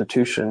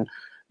substitution,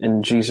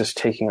 and Jesus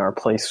taking our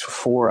place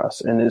for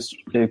us. And it's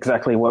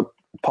exactly what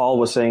Paul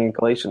was saying in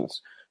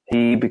Galatians.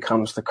 He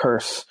becomes the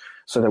curse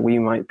so that we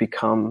might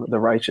become the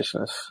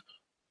righteousness.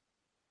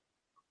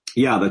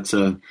 Yeah, that's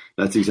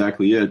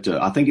exactly it.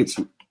 I think it's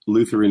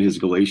Luther in his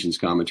Galatians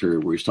commentary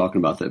where he's talking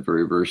about that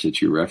very verse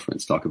that you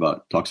referenced,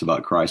 talks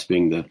about Christ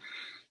being the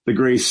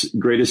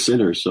greatest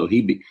sinner. So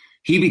he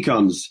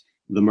becomes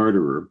the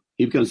murderer.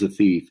 He becomes the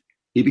thief.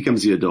 He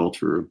becomes the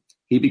adulterer.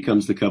 He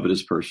becomes the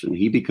covetous person.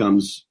 He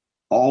becomes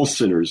all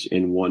sinners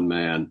in one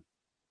man.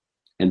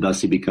 And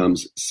thus he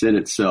becomes sin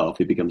itself.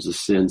 He becomes the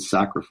sin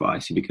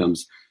sacrifice. He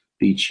becomes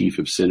the chief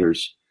of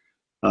sinners.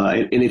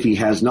 And if he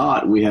has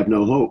not, we have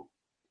no hope.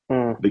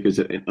 Because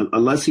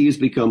unless he has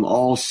become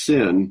all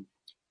sin,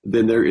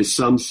 then there is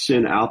some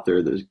sin out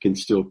there that can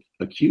still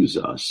accuse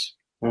us.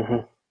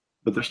 Mm-hmm.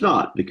 But there's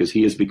not, because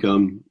he's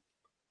become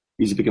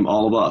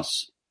all of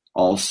us,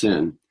 all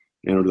sin,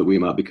 in order that we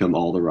might become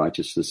all the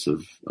righteousness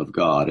of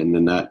God. And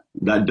then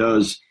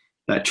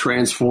that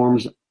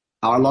transforms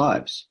our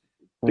lives,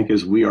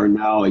 because we are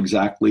now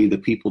exactly the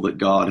people that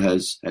God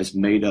has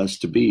made us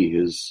to be,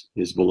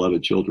 his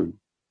beloved children.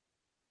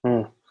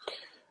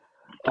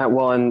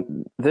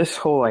 And this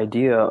whole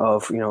idea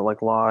of,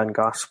 like law and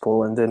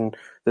gospel, and then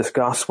this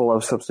gospel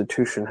of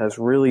substitution has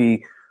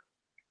really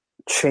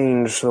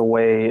changed the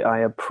way I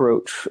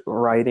approach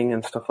writing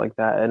and stuff like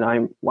that. And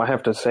I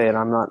have to say, and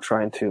I'm not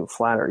trying to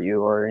flatter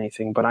you or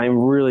anything, but I'm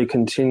really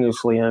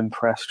continuously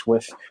impressed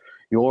with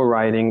your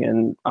writing.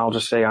 And I'll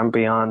just say I'm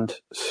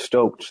beyond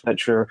stoked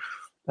that you're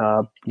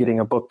getting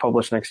a book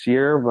published next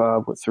year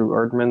through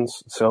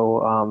Erdman's.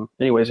 So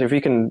anyways, if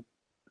you can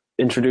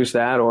introduce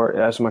that, or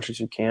as much as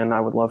you can, I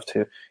would love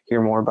to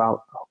hear more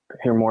about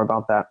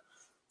that.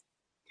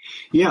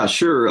 Yeah,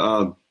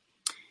 sure.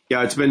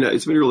 It's been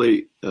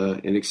really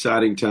an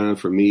exciting time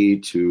for me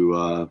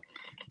to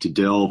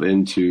delve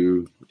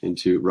into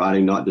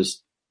writing, not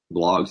just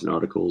blogs and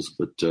articles,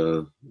 but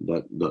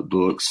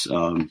books.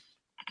 The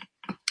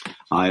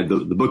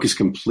book is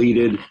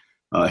completed.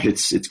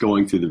 It's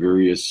going through the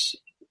various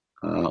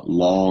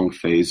long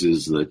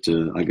phases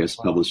that I guess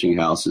publishing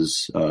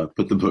houses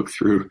put the book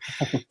through.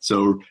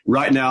 So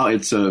right now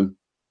it's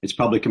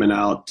probably coming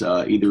out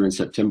either in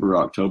September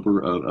or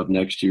October of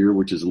next year,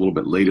 which is a little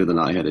bit later than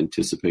I had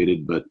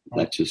anticipated, but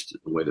that's just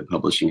the way that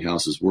publishing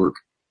houses work.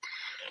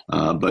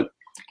 But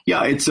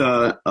yeah, it's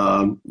the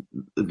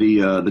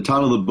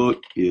title of the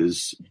book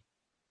is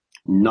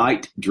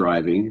Night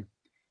Driving: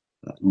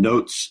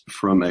 Notes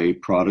from a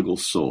Prodigal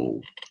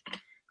Soul.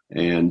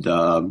 And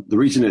the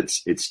reason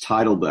it's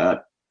titled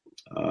that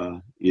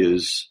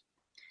is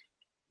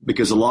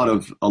because a lot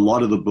of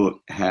the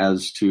book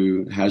has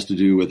to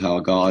do with how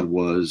God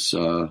was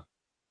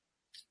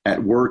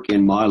at work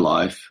in my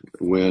life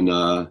when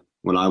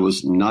I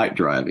was night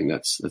driving.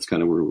 That's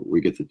kind of where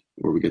we get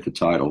the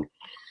title.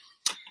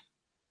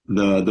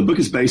 The book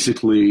is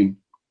basically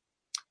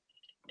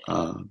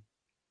the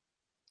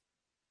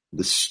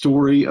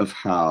story of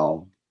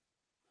how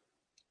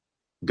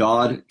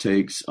God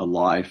takes a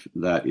life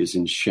that is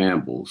in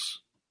shambles,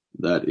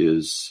 that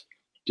is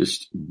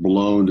just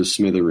blown to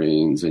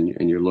smithereens, and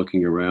you're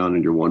looking around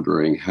and you're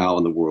wondering, how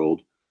in the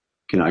world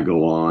can I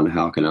go on?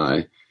 How can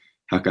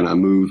I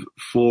move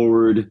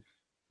forward?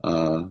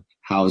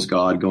 How is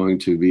God going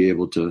to be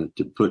able to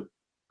put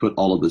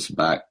all of this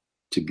back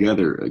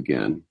together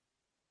again?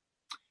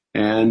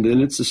 And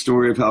then it's a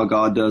story of how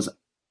God does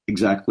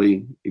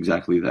exactly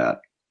that.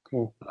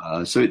 Cool.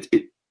 So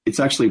it's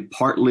actually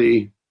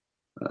partly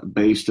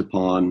based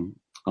upon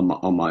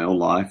on my own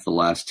life, the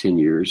last 10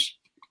 years.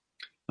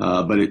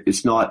 But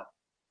it's not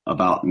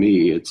about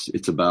me.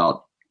 It's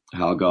about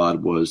how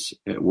God was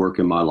at work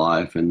in my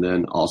life, and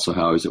then also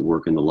how He's at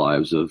work in the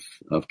lives of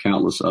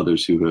countless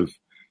others who have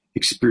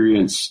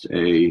experienced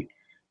a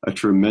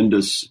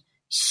tremendous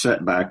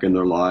setback in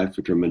their life,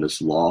 a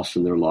tremendous loss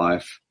in their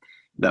life.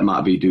 That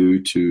might be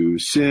due to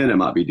sin. It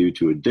might be due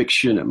to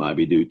addiction. It might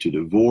be due to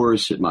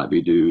divorce. It might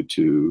be due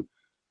to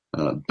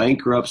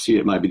bankruptcy.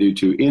 It might be due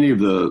to any of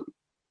the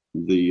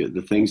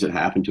things that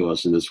happen to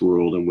us in this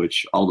world, in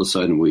which all of a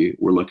sudden we're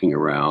looking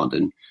around,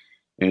 and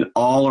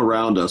all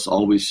around us,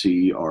 all we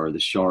see are the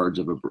shards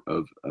of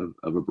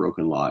a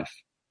broken life.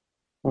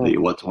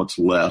 What's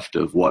left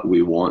of what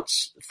we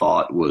once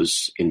thought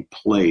was in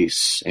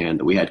place and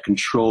that we had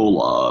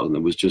control of, and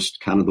it was just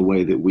kind of the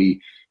way that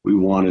we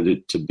wanted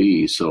it to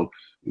be. So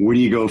where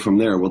do you go from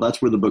there? Well,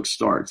 that's where the book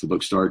starts. The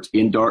book starts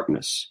in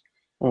darkness,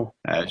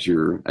 as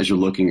you're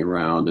looking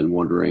around and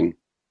wondering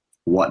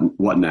what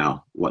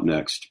now, what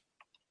next.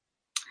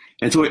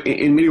 And so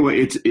in many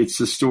ways, it's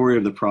a story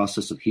of the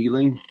process of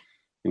healing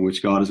in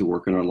which God is at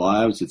work in our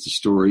lives. It's a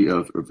story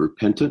of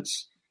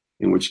repentance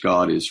in which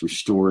God is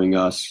restoring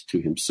us to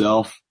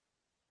Himself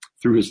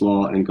through His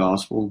law and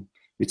gospel.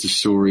 It's a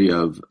story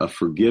of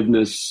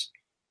forgiveness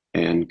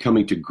and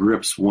coming to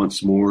grips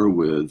once more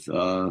with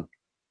a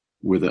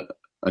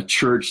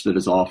church that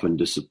is often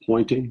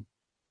disappointing.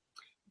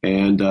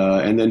 And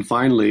then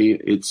finally,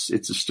 it's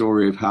a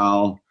story of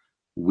how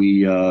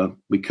we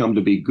come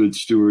to be good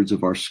stewards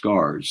of our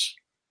scars,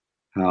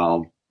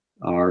 how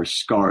our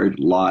scarred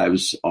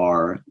lives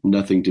are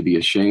nothing to be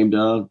ashamed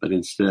of, but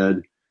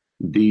instead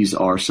these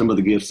are some of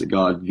the gifts that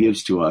God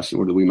gives to us in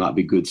order that we might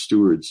be good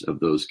stewards of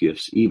those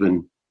gifts,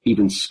 even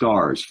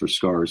scars, for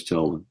scars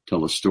tell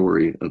a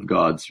story of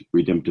God's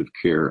redemptive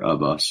care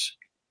of us.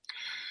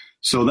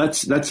 So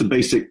that's the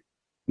basic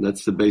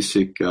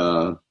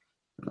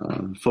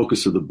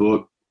focus of the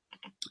book,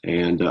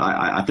 and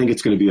I think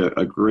it's going to be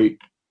a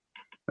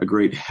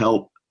great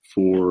help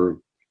for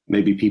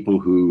maybe people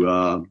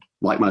who,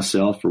 like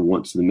myself, were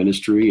once in the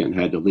ministry and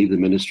had to leave the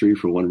ministry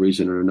for one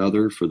reason or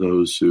another, for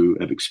those who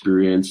have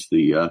experienced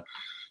the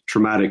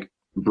traumatic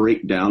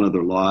breakdown of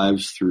their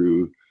lives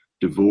through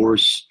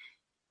divorce,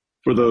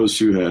 for those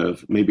who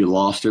have maybe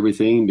lost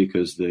everything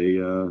because they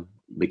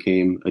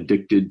became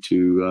addicted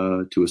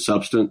to a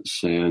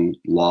substance and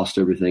lost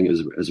everything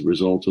as a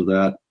result of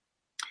that,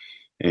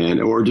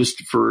 and or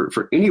just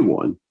for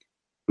anyone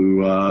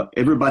who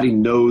everybody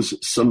knows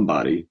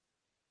somebody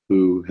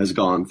who has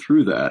gone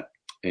through that,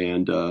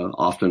 and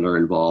often are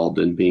involved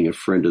in being a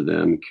friend to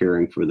them,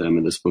 caring for them.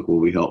 And this book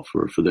will be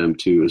helpful for them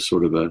too, as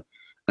sort of a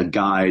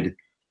guide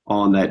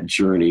on that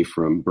journey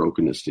from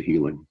brokenness to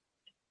healing.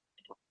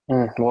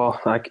 Well,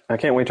 I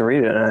can't wait to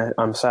read it.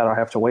 I'm sad I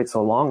have to wait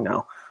so long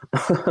now.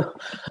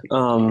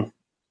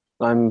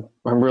 I'm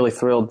really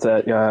thrilled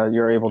that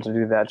you're able to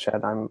do that,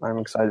 Chad. I'm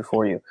excited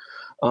for you.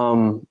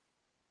 Now,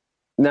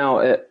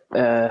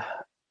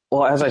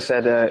 well, as I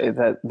said,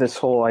 that this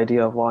whole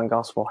idea of law and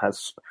gospel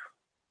has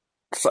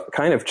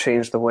kind of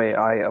changed the way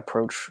I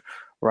approach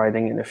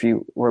writing. And if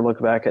you were to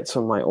look back at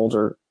some of my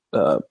older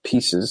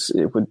pieces,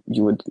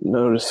 you would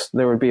notice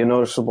there would be a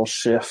noticeable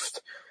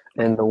shift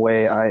in the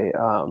way I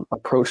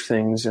approach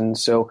things. And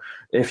so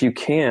if you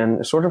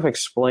can sort of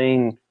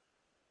explain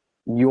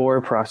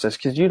your process,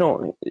 because you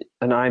don't,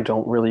 and I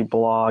don't really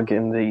blog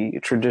in the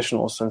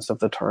traditional sense of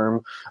the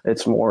term.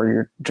 It's more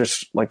you're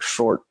just like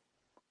short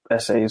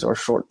essays or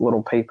short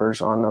little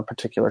papers on a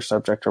particular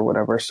subject or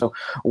whatever. So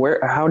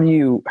how do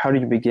you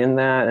begin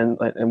that,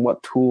 and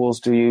what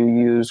tools do you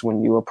use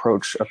when you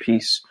approach a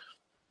piece?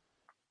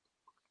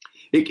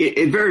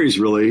 It varies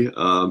really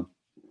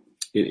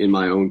in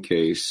my own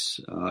case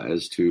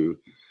as to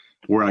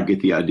where I get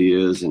the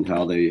ideas and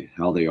how they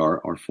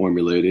are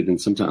formulated, and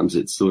sometimes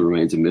it still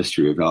remains a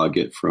mystery of how I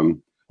get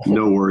from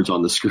no words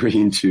on the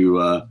screen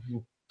to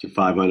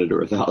 500 or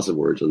 1,000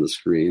 words on the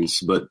screens.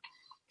 But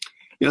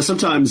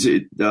sometimes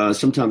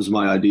sometimes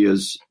my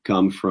ideas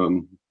come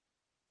from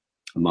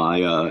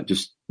my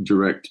just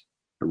direct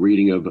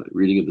reading of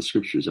the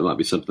scriptures. It might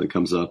be something that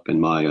comes up in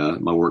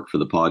my work for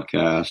the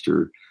podcast,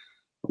 or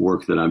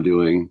work that I'm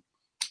doing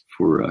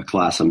for a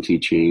class I'm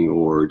teaching,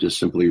 or just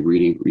simply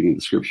reading the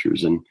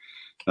scriptures. And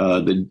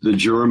the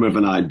germ of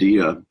an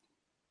idea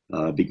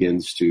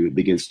begins to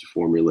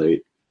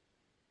formulate.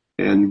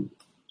 And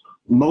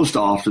most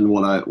often,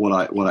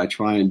 what I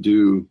try and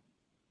do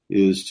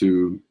is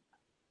to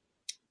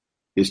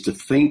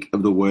think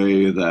of the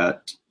way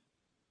that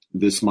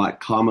this might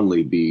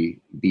commonly be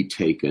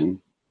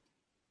taken,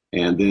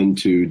 and then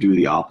to do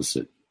the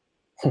opposite.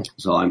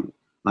 So I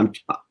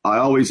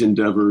always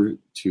endeavor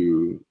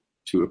to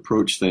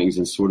approach things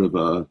in sort of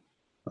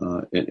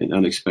an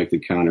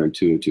unexpected,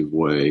 counterintuitive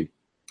way.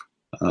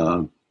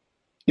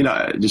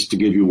 Just to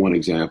give you one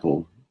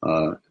example,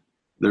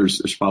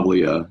 there's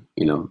probably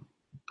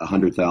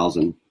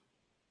 100,000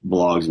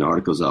 blogs and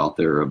articles out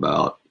there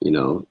about,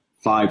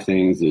 5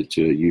 things that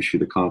you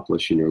should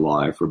accomplish in your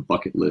life, or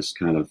bucket list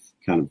kind of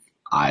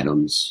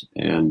items.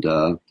 And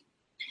so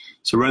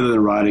rather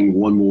than writing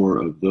one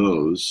more of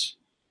those,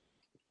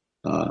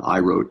 I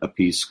wrote a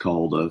piece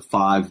called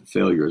 5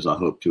 Failures I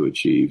Hope to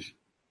Achieve.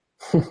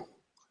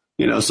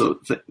 So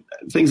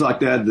things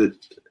like that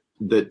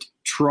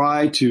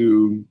try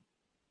to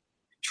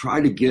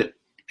get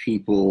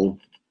people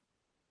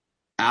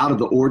out of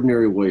the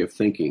ordinary way of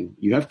thinking.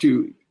 You have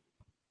to.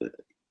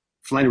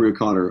 Flannery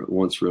O'Connor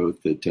once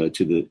wrote that to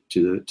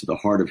the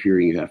hard of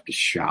hearing, you have to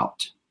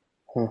shout.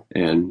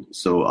 And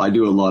so I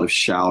do a lot of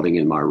shouting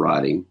in my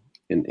writing.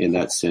 In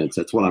that sense,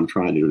 that's what I'm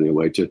trying to do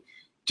anyway. To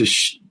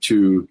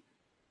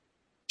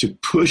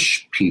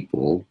push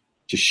people,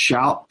 to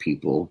shout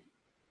people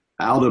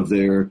out of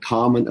their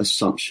common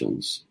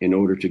assumptions in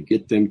order to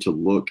get them to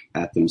look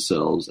at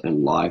themselves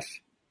and life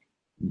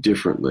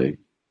differently,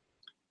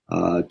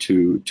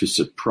 to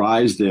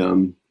surprise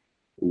them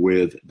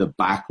with the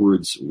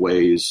backwards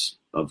ways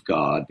of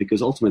God,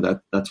 because ultimately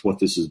that's where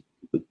this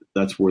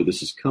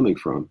is coming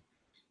from.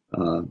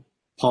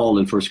 Paul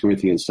in 1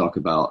 Corinthians talks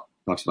about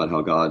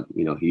how God,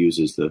 he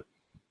uses the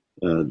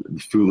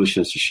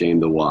foolishness to shame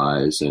the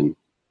wise, and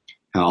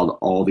how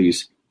all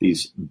these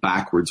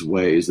backwards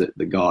ways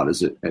that God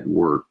is at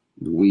work,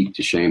 the weak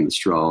to shame the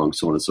strong,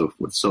 so on and so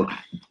forth. So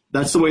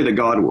that's the way that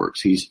God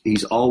works.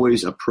 He's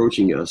always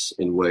approaching us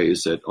in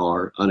ways that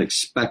are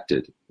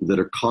unexpected, that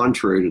are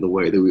contrary to the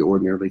way that we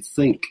ordinarily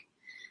think.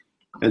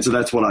 And so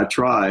that's what I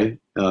try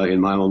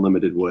in my own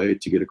limited way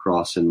to get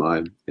across in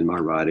my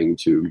writing,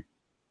 to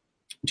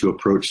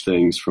approach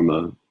things from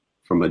a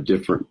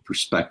different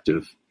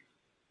perspective,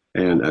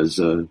 and as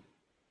a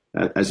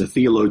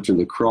theologian of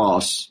the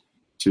cross,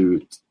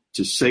 to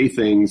say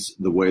things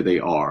the way they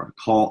are,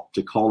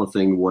 to call a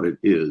thing what it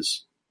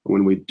is.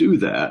 When we do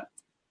that,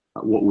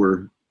 what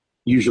we're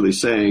usually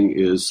saying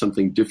is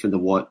something different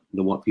than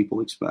what people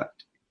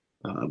expect,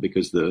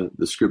 because the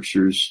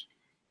scriptures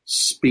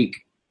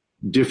speak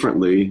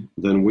differently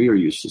than we are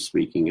used to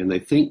speaking, and they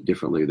think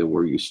differently than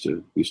we're used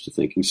to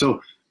thinking. So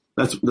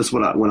that's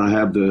what when I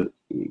have an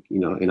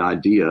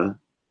idea,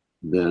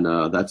 then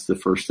that's the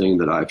first thing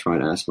that I try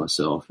to ask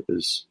myself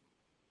is,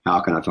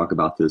 how can I talk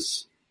about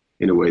this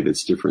in a way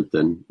that's different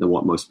than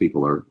what most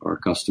people are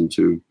accustomed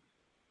to,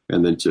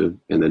 and then to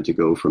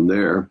go from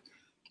there.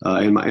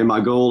 And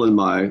my goal in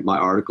my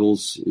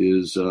articles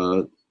is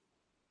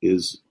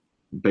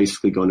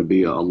basically going to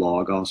be a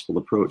law gospel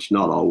approach.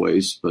 Not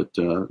always, but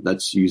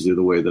that's usually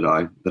the way that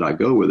I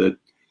go with it.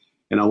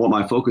 And I want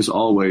my focus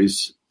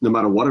always, no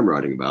matter what I'm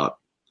writing about,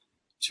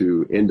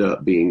 to end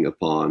up being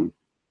upon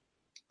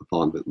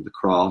the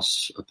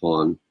cross,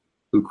 upon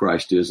who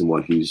Christ is and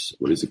what he's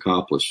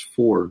accomplished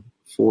for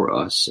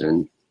us.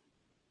 And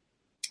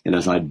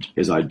as I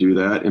do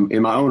that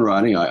in my own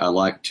writing, I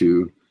like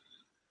to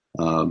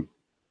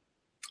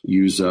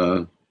use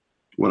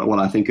what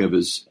I think of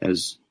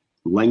as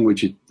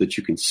language that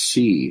you can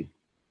see.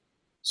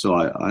 So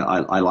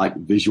I like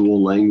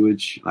visual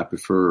language. I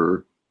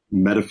prefer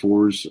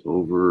metaphors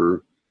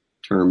over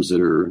terms that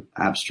are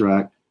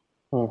abstract,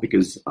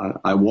 because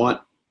I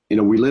want,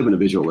 we live in a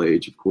visual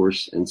age, of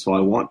course, and so I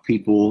want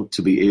people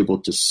to be able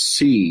to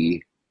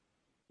see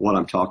what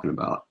I'm talking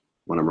about,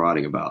 what I'm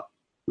writing about,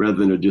 rather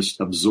than to just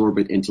absorb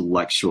it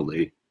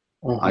intellectually.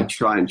 I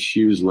try and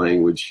choose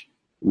language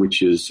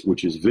which is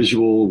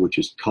visual, which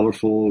is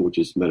colorful, which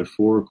is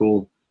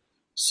metaphorical,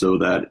 so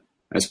that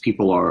as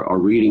people are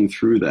reading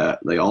through that,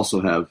 they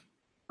also have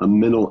a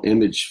mental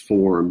image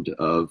formed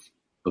of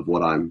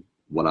what I'm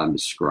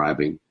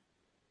describing.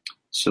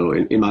 So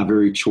in my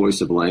very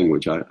choice of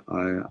language,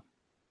 I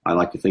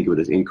like to think of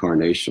it as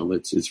incarnational.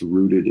 It's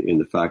rooted in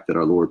the fact that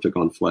our Lord took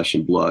on flesh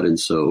and blood, and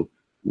so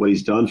what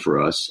he's done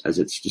for us, as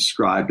it's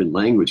described in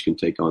language, can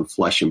take on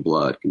flesh and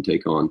blood, can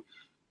take on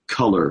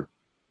color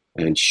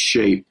and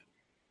shape,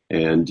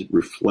 and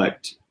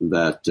reflect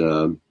that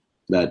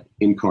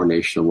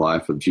incarnational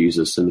life of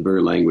Jesus in the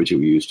very language that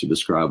we use to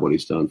describe what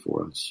he's done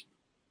for us.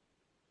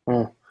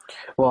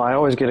 Well, I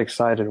always get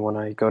excited when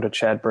I go to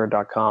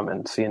chadbird.com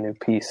and see a new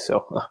piece.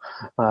 So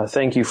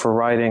thank you for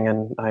writing,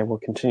 and I will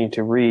continue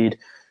to read.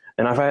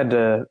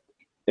 And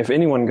if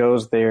anyone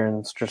goes there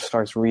and just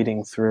starts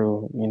reading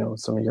through,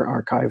 some of your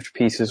archived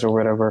pieces or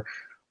whatever,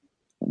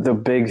 the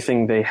big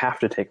thing they have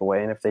to take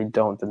away, and if they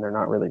don't, then they're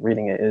not really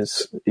reading it,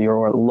 is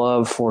your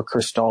love for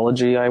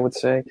Christology, I would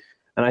say.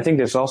 And I think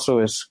this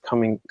also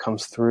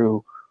comes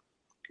through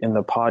in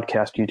the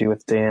podcast you do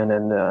with Dan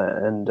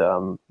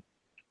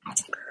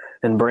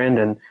and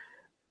Brandon,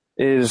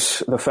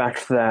 is the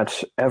fact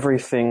that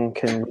everything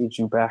can lead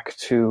you back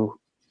to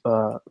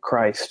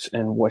Christ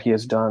and what he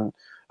has done.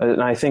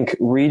 And I think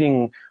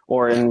reading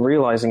or in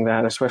realizing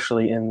that,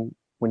 especially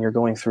when you're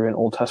going through an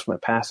Old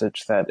Testament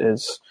passage that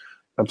is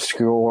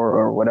obscure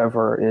or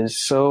whatever, is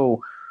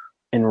so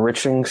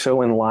enriching,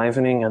 so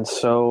enlivening, and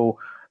so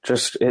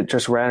it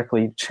just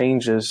radically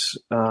changes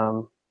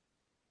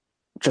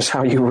just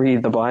how you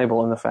read the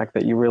Bible and the fact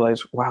that you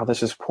realize, wow,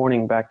 this is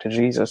pointing back to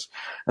Jesus.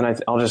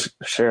 And I'll just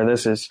share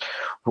this is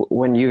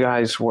when you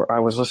guys I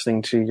was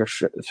listening to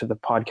to the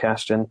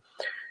podcast, and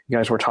you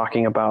guys were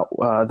talking about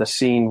the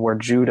scene where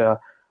Judah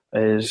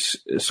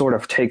sort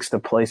of takes the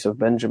place of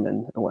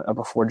Benjamin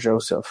before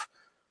Joseph,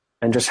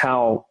 and just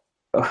how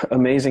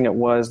amazing it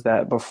was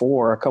that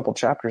before, a couple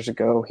chapters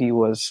ago, he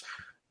was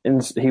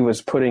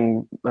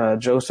putting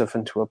Joseph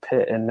into a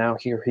pit, and now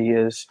here he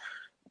is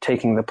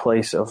taking the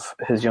place of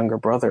his younger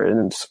brother.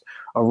 And it's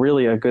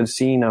a good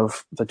scene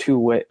of the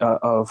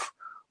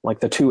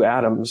the two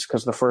Adams,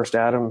 because the first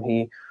Adam,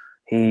 he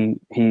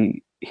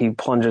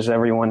plunges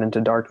everyone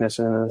into darkness,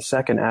 and then the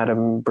second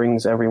Adam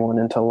brings everyone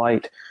into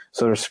light,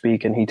 so to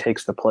speak, and he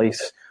takes the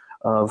place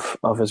of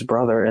his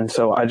brother. And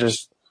so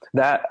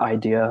that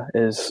idea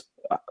is,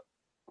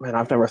 man,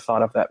 I've never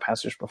thought of that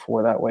passage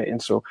before that way.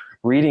 And so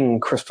reading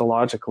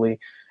Christologically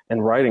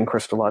and writing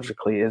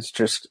Christologically is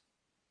just,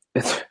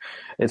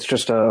 it's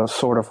just a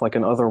sort of like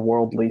an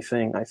otherworldly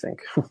thing, I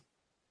think.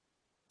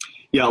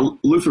 Yeah,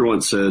 Luther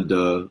once said,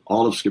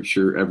 all of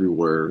Scripture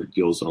everywhere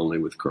deals only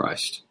with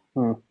Christ.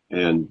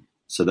 And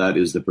so that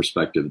is the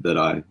perspective that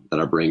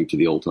I bring to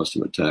the Old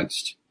Testament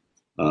text.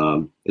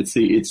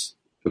 It's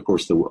of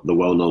course the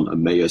well-known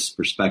Emmaus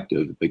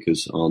perspective,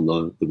 because on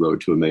the road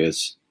to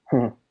Emmaus,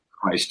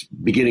 Christ,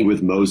 beginning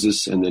with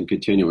Moses and then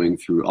continuing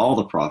through all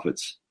the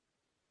prophets,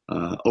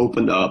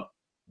 opened up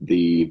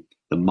the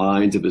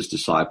minds of his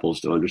disciples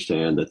to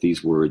understand that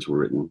these words were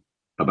written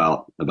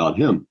about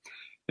him.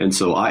 And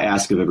so I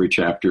ask of every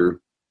chapter,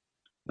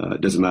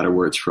 it doesn't matter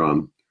where it's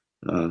from,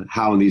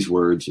 how in these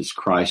words is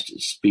Christ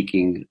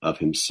speaking of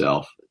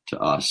himself to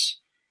us?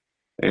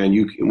 And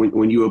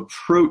when you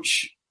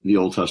approach the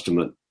Old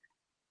Testament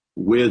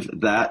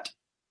with that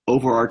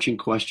overarching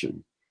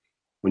question,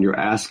 when you're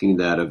asking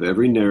that of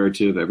every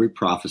narrative, every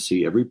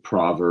prophecy, every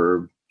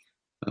proverb,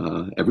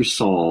 every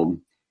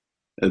psalm,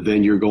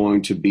 then you're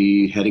going to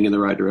be heading in the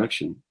right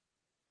direction.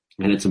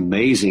 And it's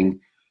amazing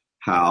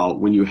how,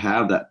 when you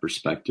have that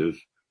perspective,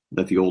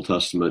 that the Old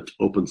Testament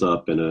opens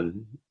up in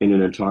an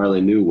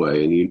entirely new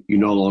way, and you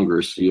no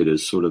longer see it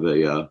as sort of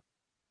a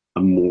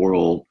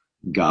moral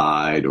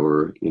guide,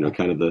 or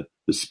kind of the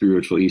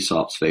spiritual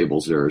Aesop's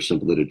fables that are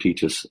simply to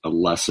teach us a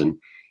lesson.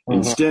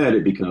 Instead,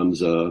 it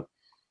becomes a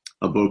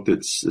book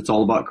it's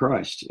all about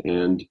Christ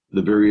and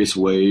the various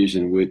ways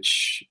in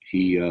which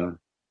he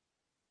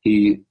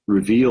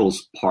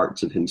reveals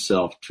parts of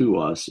himself to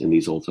us in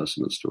these Old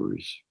Testament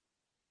stories.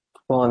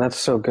 Well, and that's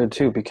so good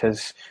too,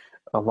 because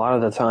a lot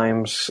of the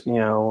times,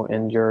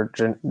 in your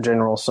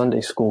general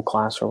Sunday school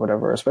class or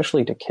whatever,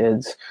 especially to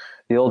kids,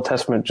 the Old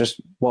Testament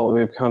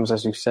it becomes,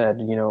 as you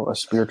said, a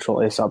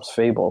spiritual Aesop's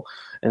fable,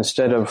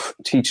 instead of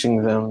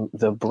teaching them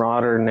the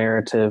broader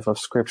narrative of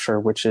Scripture,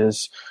 which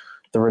is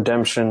the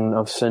redemption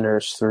of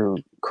sinners through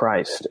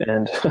Christ.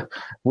 And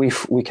we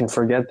can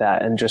forget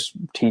that and just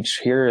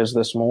teach, here is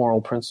this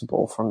moral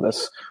principle from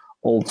this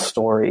old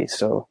story,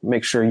 so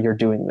make sure you're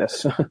doing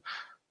this.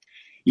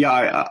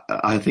 Yeah,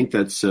 I think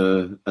that's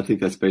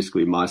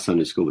basically my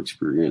Sunday school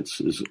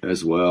experience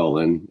as well,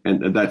 and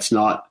that's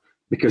not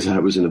because I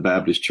was in a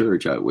Baptist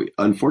church.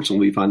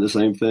 Unfortunately, we find the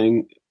same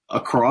thing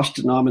across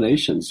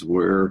denominations,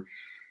 where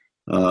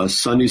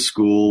Sunday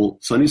schools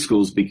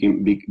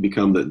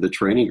become the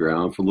training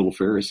ground for little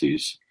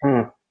Pharisees,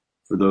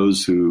 for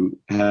those who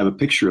have a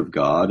picture of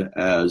God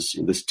as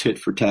this tit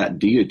for tat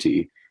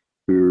deity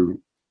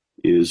who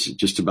is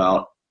just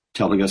about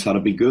telling us how to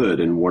be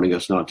good and warning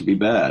us not to be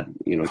bad,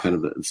 kind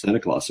of the Santa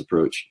Claus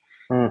approach.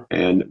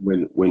 And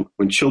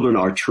when children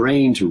are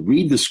trained to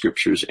read the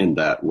Scriptures in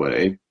that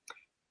way,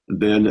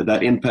 then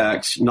that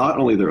impacts not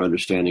only their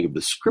understanding of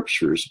the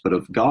Scriptures, but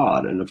of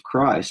God and of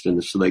Christ.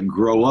 And so they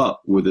grow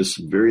up with this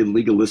very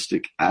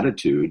legalistic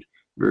attitude,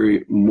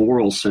 very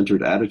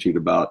moral-centered attitude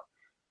about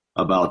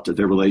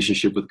their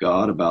relationship with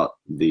God, about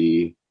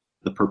the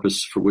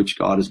purpose for which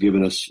God has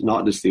given us,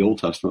 not just the Old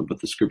Testament,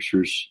 but the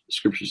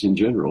Scriptures in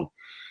general.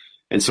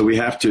 And so we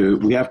have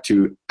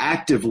to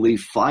actively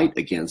fight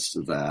against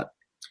that.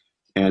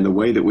 And the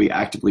way that we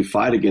actively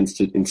fight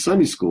against it in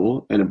Sunday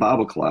school and in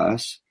Bible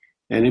class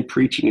and in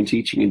preaching and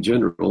teaching in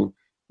general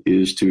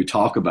is to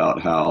talk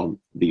about how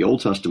the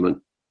Old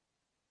Testament,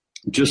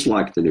 just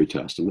like the New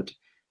Testament,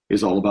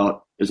 is all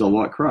about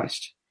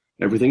Christ.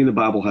 Everything in the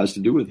Bible has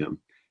to do with him.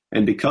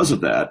 And because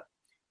of that,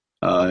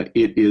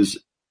 it is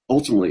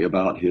ultimately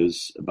about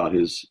his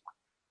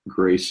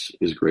grace,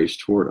 his grace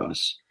toward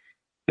us.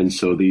 And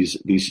so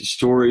these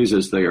stories,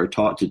 as they are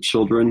taught to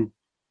children,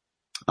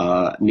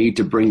 need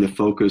to bring the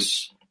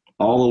focus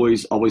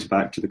always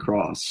back to the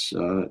cross.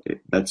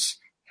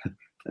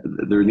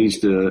 There needs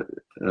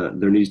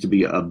to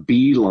be a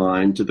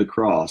beeline to the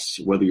cross,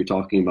 whether you're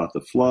talking about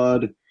the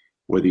flood,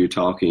 whether you're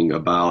talking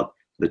about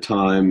the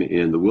time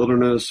in the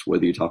wilderness,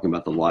 whether you're talking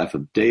about the life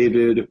of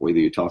David, whether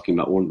you're talking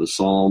about one of the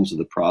Psalms or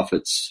the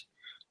prophets.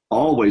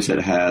 Always it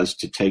has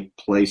to take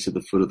place at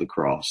the foot of the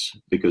cross,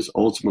 because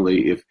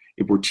ultimately if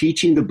we're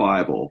teaching the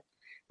Bible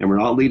and we're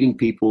not leading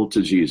people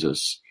to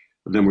Jesus,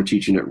 then we're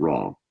teaching it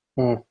wrong.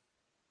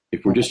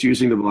 If we're just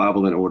using the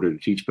Bible in order to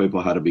teach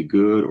people how to be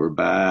good or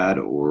bad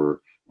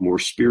or more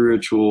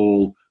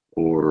spiritual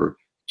or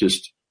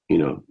just,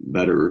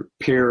 better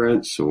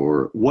parents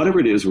or whatever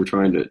it is we're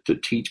trying to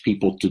teach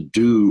people to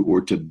do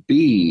or to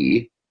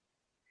be,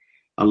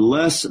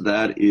 unless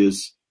that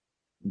is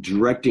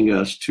directing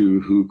us to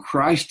who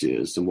Christ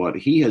is and what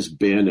he has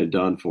been and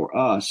done for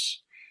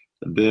us,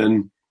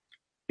 then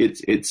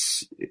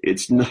it's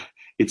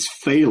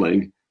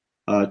failing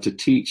to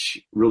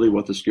teach really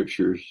what the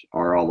scriptures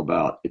are all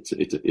about. It's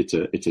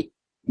a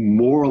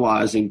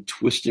moralizing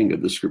twisting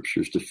of the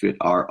scriptures to fit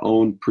our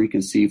own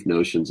preconceived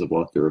notions of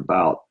what they're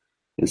about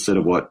instead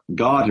of what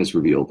God has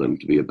revealed them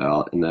to be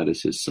about, and that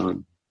is his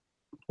son.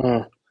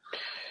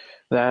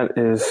 That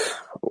is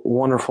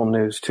wonderful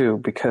news too,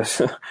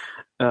 because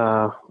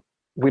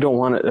we don't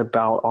want it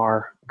about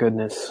our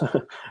goodness,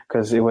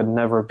 because it would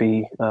never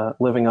be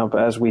living up,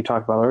 as we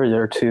talked about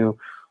earlier,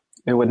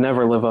 it would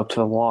never live up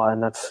to the law,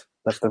 and that's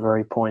the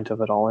very point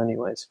of it all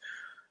anyways.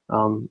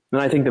 And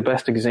I think the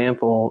best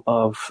example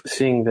of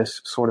seeing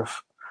this sort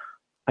of,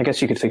 I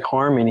guess you could say,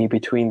 harmony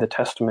between the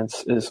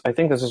testaments is, I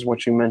think this is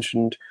what you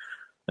mentioned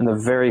in the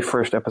very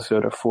first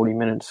episode of 40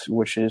 Minutes,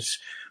 which is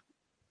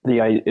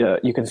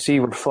you can see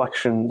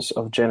reflections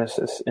of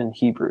Genesis in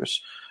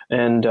Hebrews.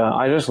 And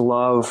I just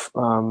love,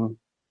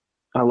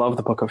 I love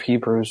the book of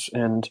Hebrews,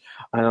 and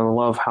I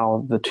love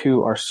how the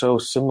two are so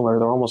similar.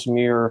 They're almost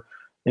mirror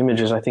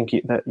images. I think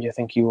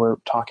you were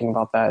talking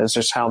about that. It's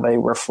just how they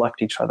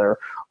reflect each other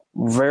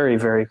very,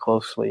 very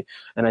closely.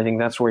 And I think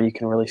that's where you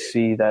can really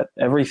see that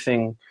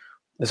everything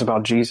is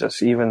about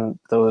Jesus, even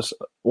those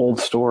old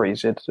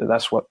stories.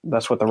 That's what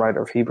the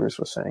writer of Hebrews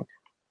was saying.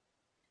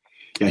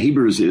 Yeah,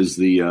 Hebrews is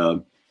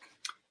the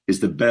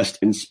best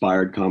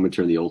inspired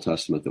commentary in the Old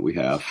Testament that we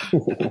have.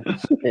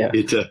 Yeah.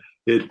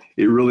 It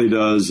really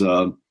does.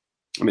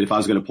 If I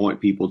was going to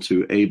point people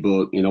to a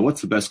book,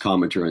 what's the best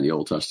commentary in the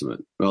Old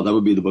Testament? Well, that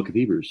would be the book of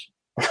Hebrews.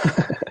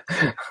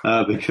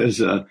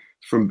 Because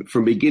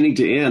from beginning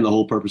to end, the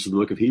whole purpose of the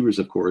book of Hebrews,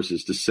 of course,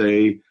 is to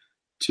say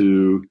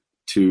to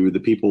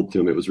the people to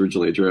whom it was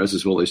originally addressed,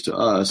 as well as to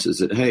us, is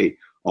that, hey,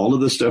 all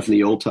of this stuff in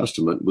the Old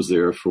Testament was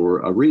there for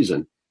a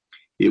reason.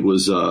 It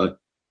was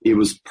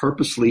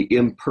purposely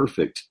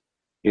imperfect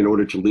in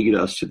order to lead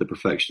us to the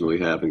perfection we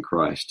have in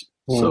Christ.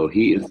 So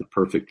he is the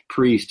perfect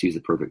priest. He's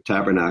the perfect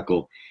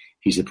tabernacle.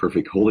 He's the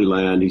perfect holy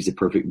land. He's the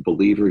perfect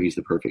believer. He's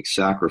the perfect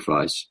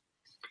sacrifice.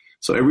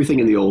 So everything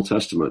in the Old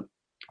Testament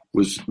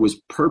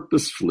was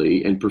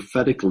purposefully and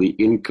prophetically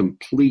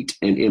incomplete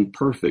and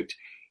imperfect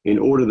in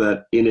order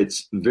that in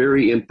its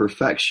very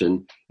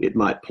imperfection, it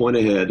might point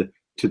ahead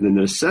to the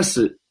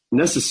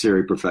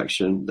necessary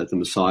perfection that the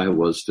Messiah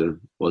was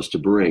to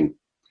bring.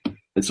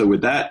 And so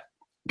with that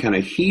kind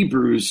of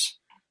Hebrews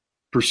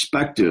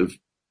perspective,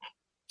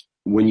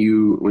 when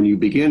you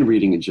begin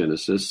reading in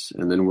Genesis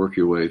and then work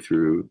your way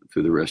through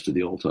the rest of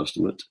the Old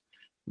Testament,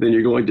 then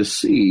you're going to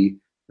see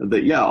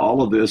that, yeah,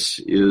 all of this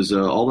is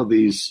all of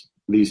these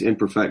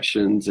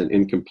imperfections and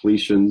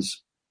incompletions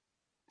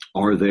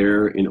are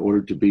there in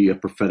order to be a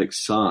prophetic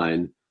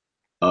sign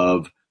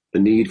of the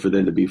need for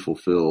them to be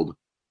fulfilled,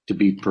 to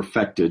be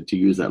perfected, to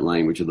use that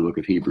language of the book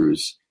of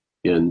Hebrews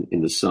in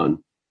the Son.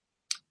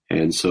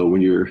 And so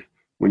when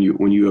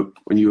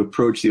you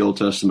approach the Old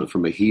Testament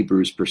from a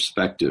Hebrews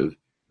perspective,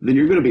 then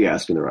you're going to be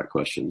asking the right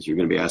questions. You're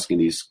going to be asking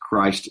these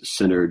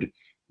Christ-centered,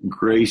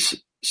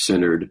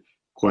 grace-centered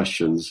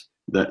questions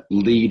that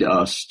lead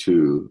us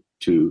to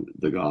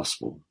the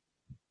gospel.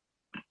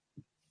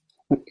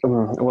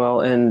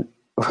 Well, and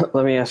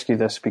let me ask you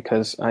this,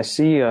 because I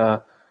see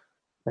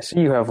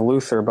you have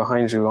Luther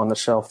behind you on the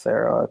shelf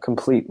there,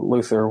 complete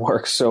Luther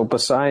works. So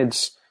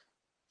besides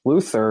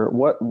Luther,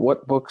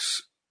 what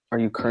books are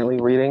you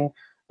currently reading?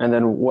 And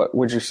then what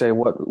would you say,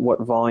 what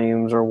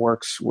volumes or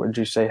works would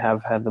you say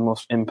have had the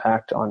most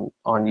impact on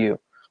you?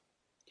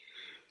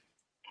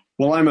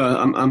 Well,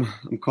 I'm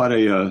quite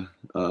a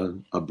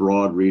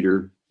broad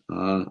reader.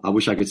 I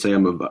wish I could say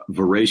I'm a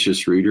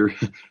voracious reader,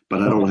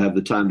 but I don't have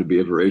the time to be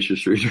a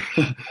voracious reader.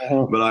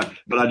 But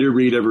I do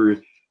read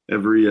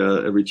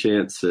every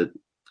chance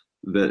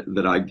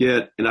that I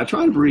get, and I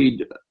try and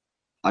read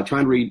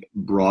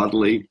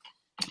broadly,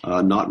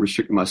 not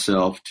restrict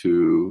myself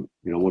to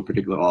one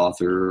particular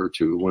author or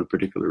to one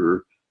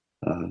particular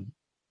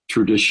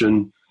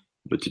tradition,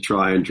 but to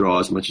try and draw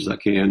as much as I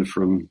can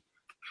from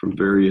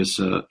various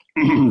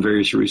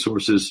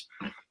resources.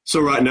 So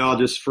right now,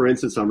 just for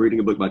instance, I'm reading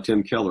a book by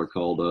Tim Keller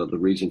called The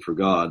Reason for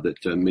God that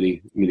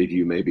many of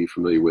you may be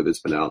familiar with. It's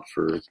been out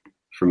for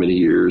many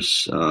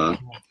years.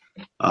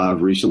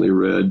 I've recently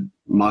read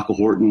Michael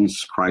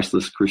Horton's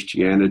Christless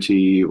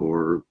Christianity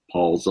or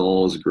Paul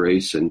Zoll's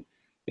Grace and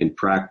in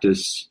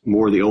Practice,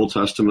 more of the Old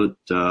Testament,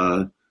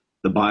 the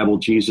Bible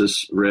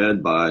Jesus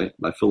Read by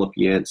Philip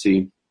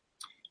Yancey.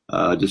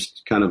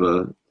 Just kind of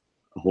a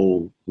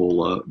whole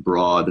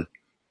broad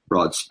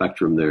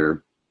spectrum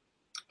there.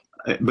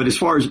 But as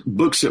far as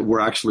books that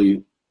were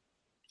actually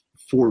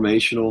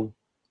formational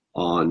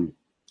on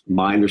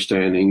my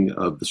understanding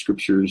of the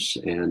scriptures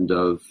and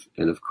of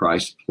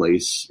Christ's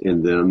place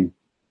in them,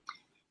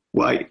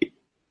 well,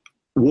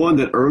 One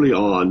that early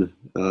on,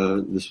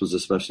 this was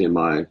especially in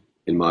my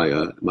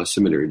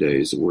seminary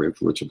days that were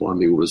influential on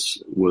me,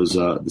 was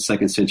the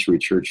second century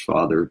church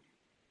father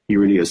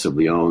Irenaeus of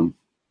Lyon,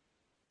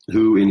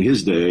 who in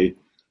his day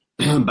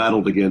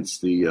battled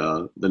against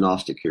the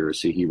Gnostic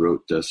heresy. He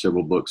wrote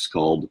several books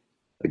called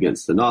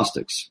Against the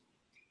Gnostics,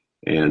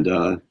 and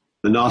the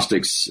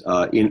Gnostics,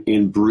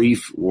 in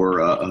brief, were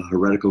a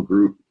heretical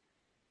group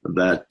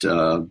that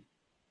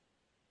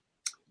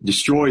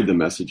destroyed the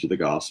message of the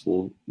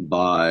gospel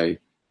by,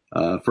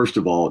 first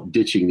of all,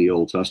 ditching the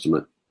Old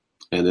Testament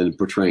and then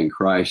portraying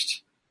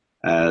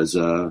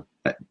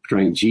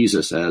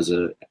Jesus as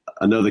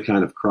another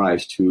kind of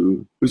Christ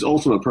whose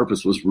ultimate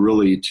purpose was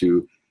really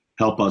to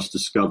help us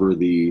discover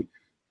the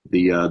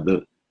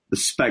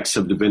specks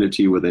of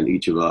divinity within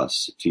each of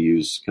us, to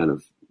use kind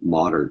of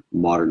modern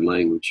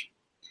language.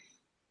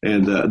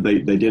 And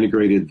they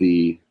denigrated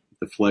the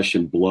flesh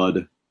and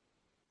blood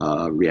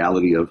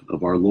reality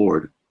of our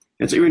Lord.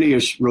 And so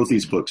Irenaeus wrote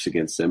these books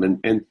against them.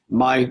 And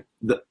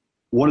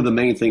one of the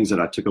main things that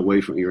I took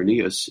away from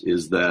Irenaeus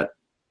is the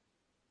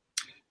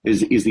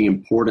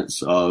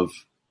importance of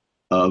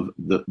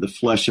the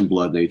flesh and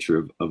blood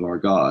nature of our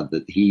God,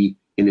 that he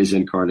in his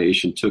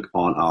incarnation took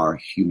on our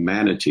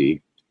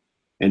humanity.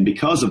 And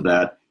because of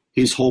that,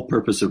 his whole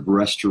purpose of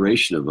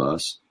restoration of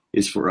us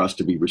is for us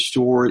to be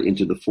restored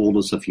into the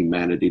fullness of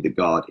humanity that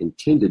God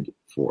intended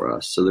for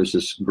us. So there's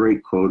this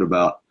great quote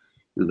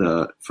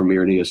from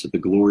Irenaeus that the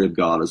glory of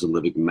God is a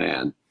living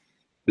man.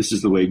 This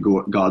is the way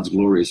God's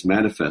glory is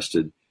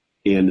manifested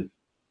in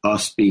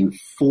us being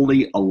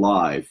fully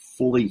alive,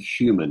 fully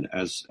human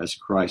as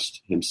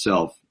Christ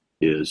himself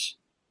is.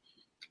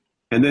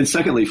 And then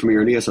secondly, from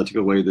Irenaeus, I took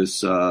away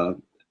this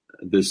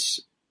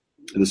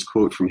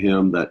quote from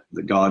him that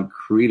God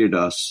created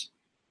us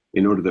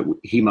in order that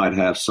he might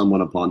have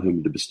someone upon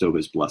whom to bestow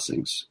his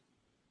blessings.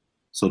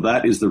 So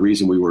that is the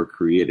reason we were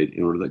created,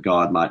 in order that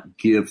God might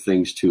give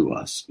things to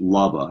us,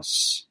 love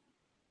us,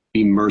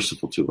 be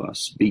merciful to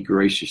us, be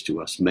gracious to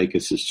us, make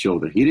us his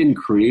children. He didn't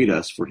create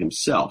us for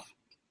himself.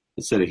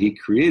 Instead, he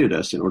created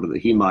us in order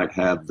that he might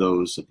have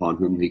those upon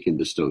whom he can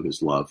bestow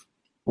his love.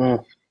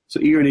 Mm.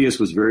 So Irenaeus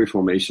was very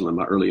formational in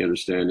my early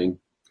understanding.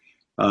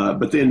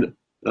 But then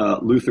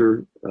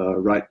Luther,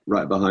 right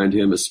behind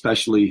him,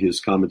 especially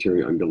his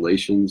commentary on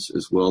Galatians,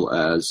 as well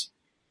as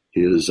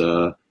his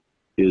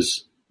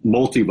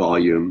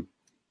multi-volume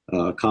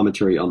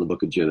commentary on the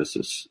book of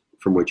Genesis,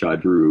 from which I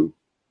drew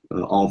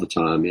all the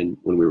time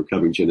when we were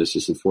covering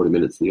Genesis in 40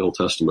 minutes in the Old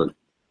Testament.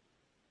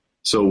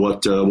 So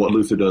what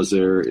Luther does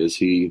there is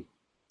he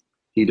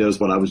does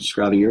what I was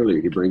describing earlier.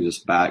 He brings us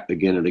back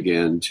again and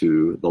again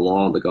to the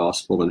law and the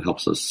gospel and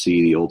helps us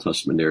see the Old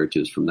Testament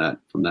narratives from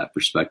that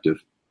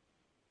perspective.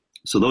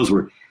 So those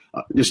were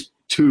just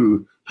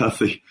two of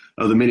the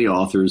many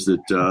authors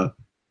that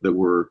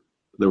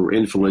were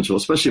influential,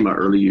 especially in my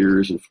early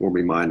years, in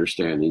forming my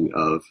understanding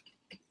of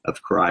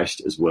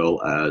Christ, as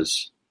well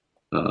as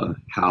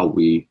how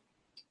we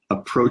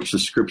approach the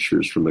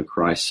scriptures from a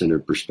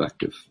Christ-centered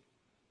perspective.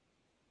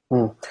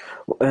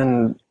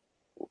 And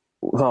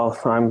well,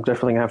 I'm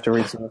definitely gonna have to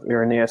read some of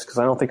Irenaeus, because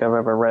I don't think I've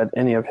ever read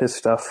any of his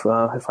stuff,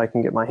 if I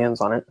can get my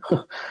hands on it.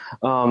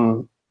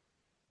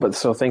 But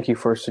so thank you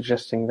for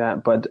suggesting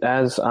that. But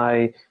as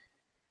I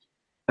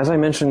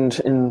mentioned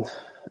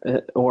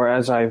or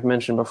as I've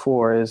mentioned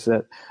before, is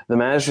that the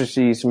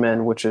Majesty's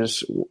Men, which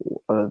is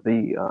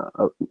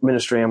the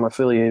ministry I'm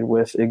affiliated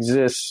with,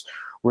 exists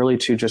really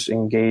to just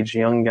engage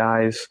young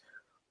guys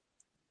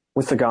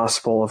with the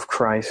gospel of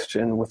Christ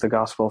and with the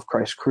gospel of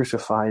Christ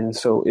crucified. And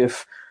so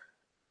if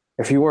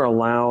you were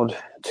allowed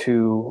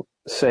to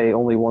say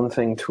only one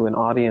thing to an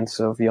audience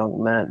of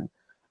young men,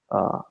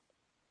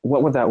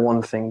 what would that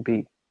one thing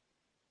be?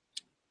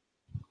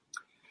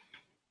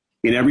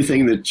 In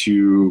everything that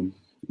you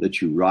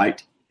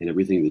write, in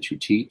everything that you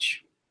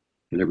teach,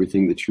 in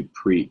everything that you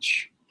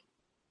preach,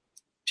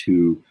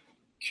 to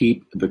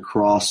keep the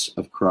cross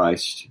of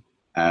Christ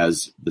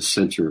as the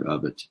center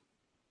of it.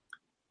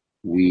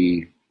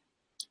 We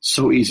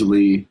so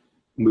easily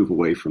move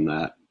away from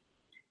that.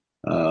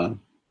 And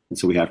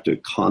so we have to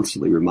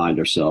constantly remind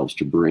ourselves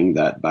to bring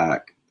that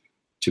back,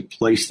 to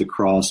place the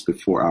cross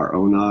before our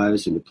own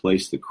eyes and to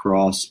place the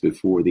cross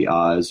before the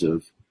eyes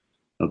of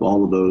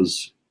all of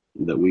those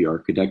that we are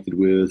connected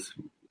with,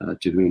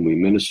 to whom we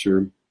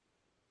minister,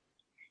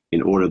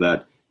 in order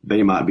that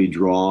they might be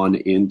drawn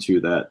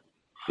into that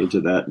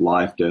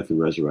life, death, and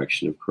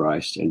resurrection of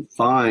Christ and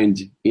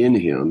find in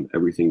him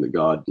everything that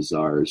God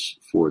desires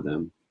for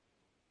them.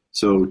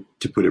 So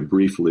to put it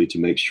briefly, to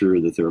make sure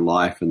that their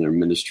life and their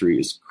ministry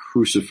is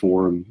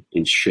cruciform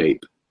in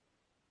shape,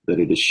 that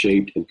it is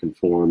shaped and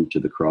conformed to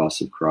the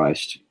cross of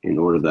Christ, in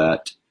order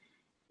that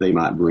they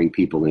might bring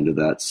people into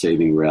that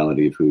saving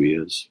reality of who he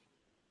is.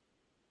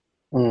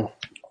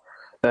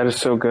 That is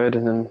so good.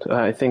 And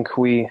I think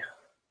we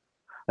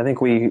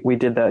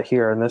did that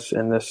here in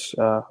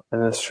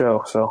this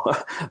show. So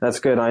that's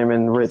good. I'm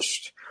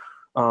enriched.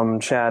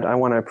 Chad, I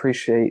want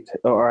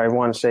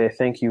to say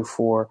thank you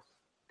for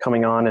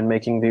coming on and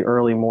making the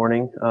early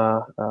morning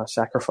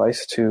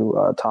sacrifice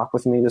to talk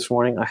with me this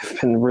morning. I've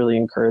been really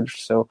encouraged.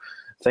 So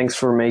thanks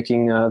for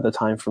making the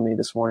time for me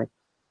this morning.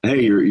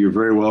 Hey, you're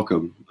very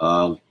welcome.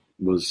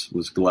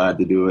 Was glad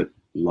to do it.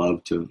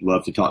 Love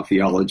to talk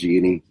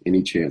theology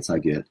any chance I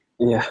get.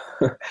 Yeah,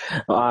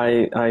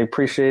 I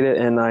appreciate it,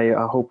 and I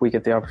hope we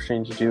get the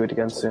opportunity to do it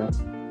again soon.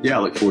 Yeah,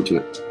 I look forward to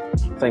it.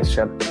 Thanks,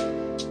 Chad.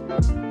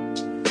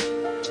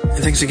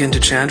 And thanks again to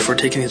Chad for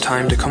taking the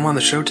time to come on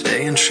the show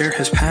today and share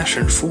his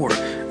passion for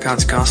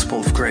God's gospel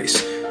of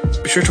grace.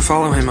 Be sure to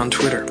follow him on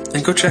Twitter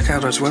and go check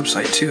out his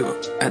website too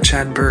at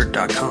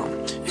chadbird.com.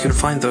 You can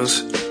find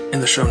those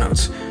in the show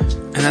notes.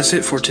 And that's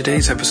it for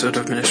today's episode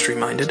of Ministry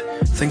Minded.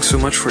 Thanks so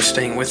much for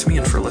staying with me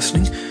and for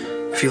listening.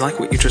 If you like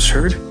what you just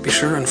heard, be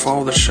sure and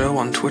follow the show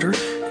on Twitter,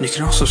 and you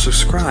can also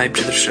subscribe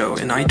to the show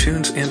in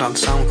iTunes and on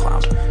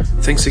SoundCloud.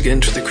 Thanks again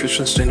to the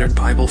Christian Standard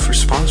Bible for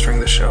sponsoring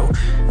the show,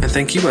 and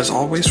thank you as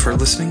always for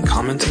listening,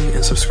 commenting,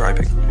 and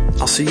subscribing.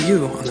 I'll see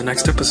you on the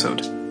next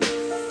episode.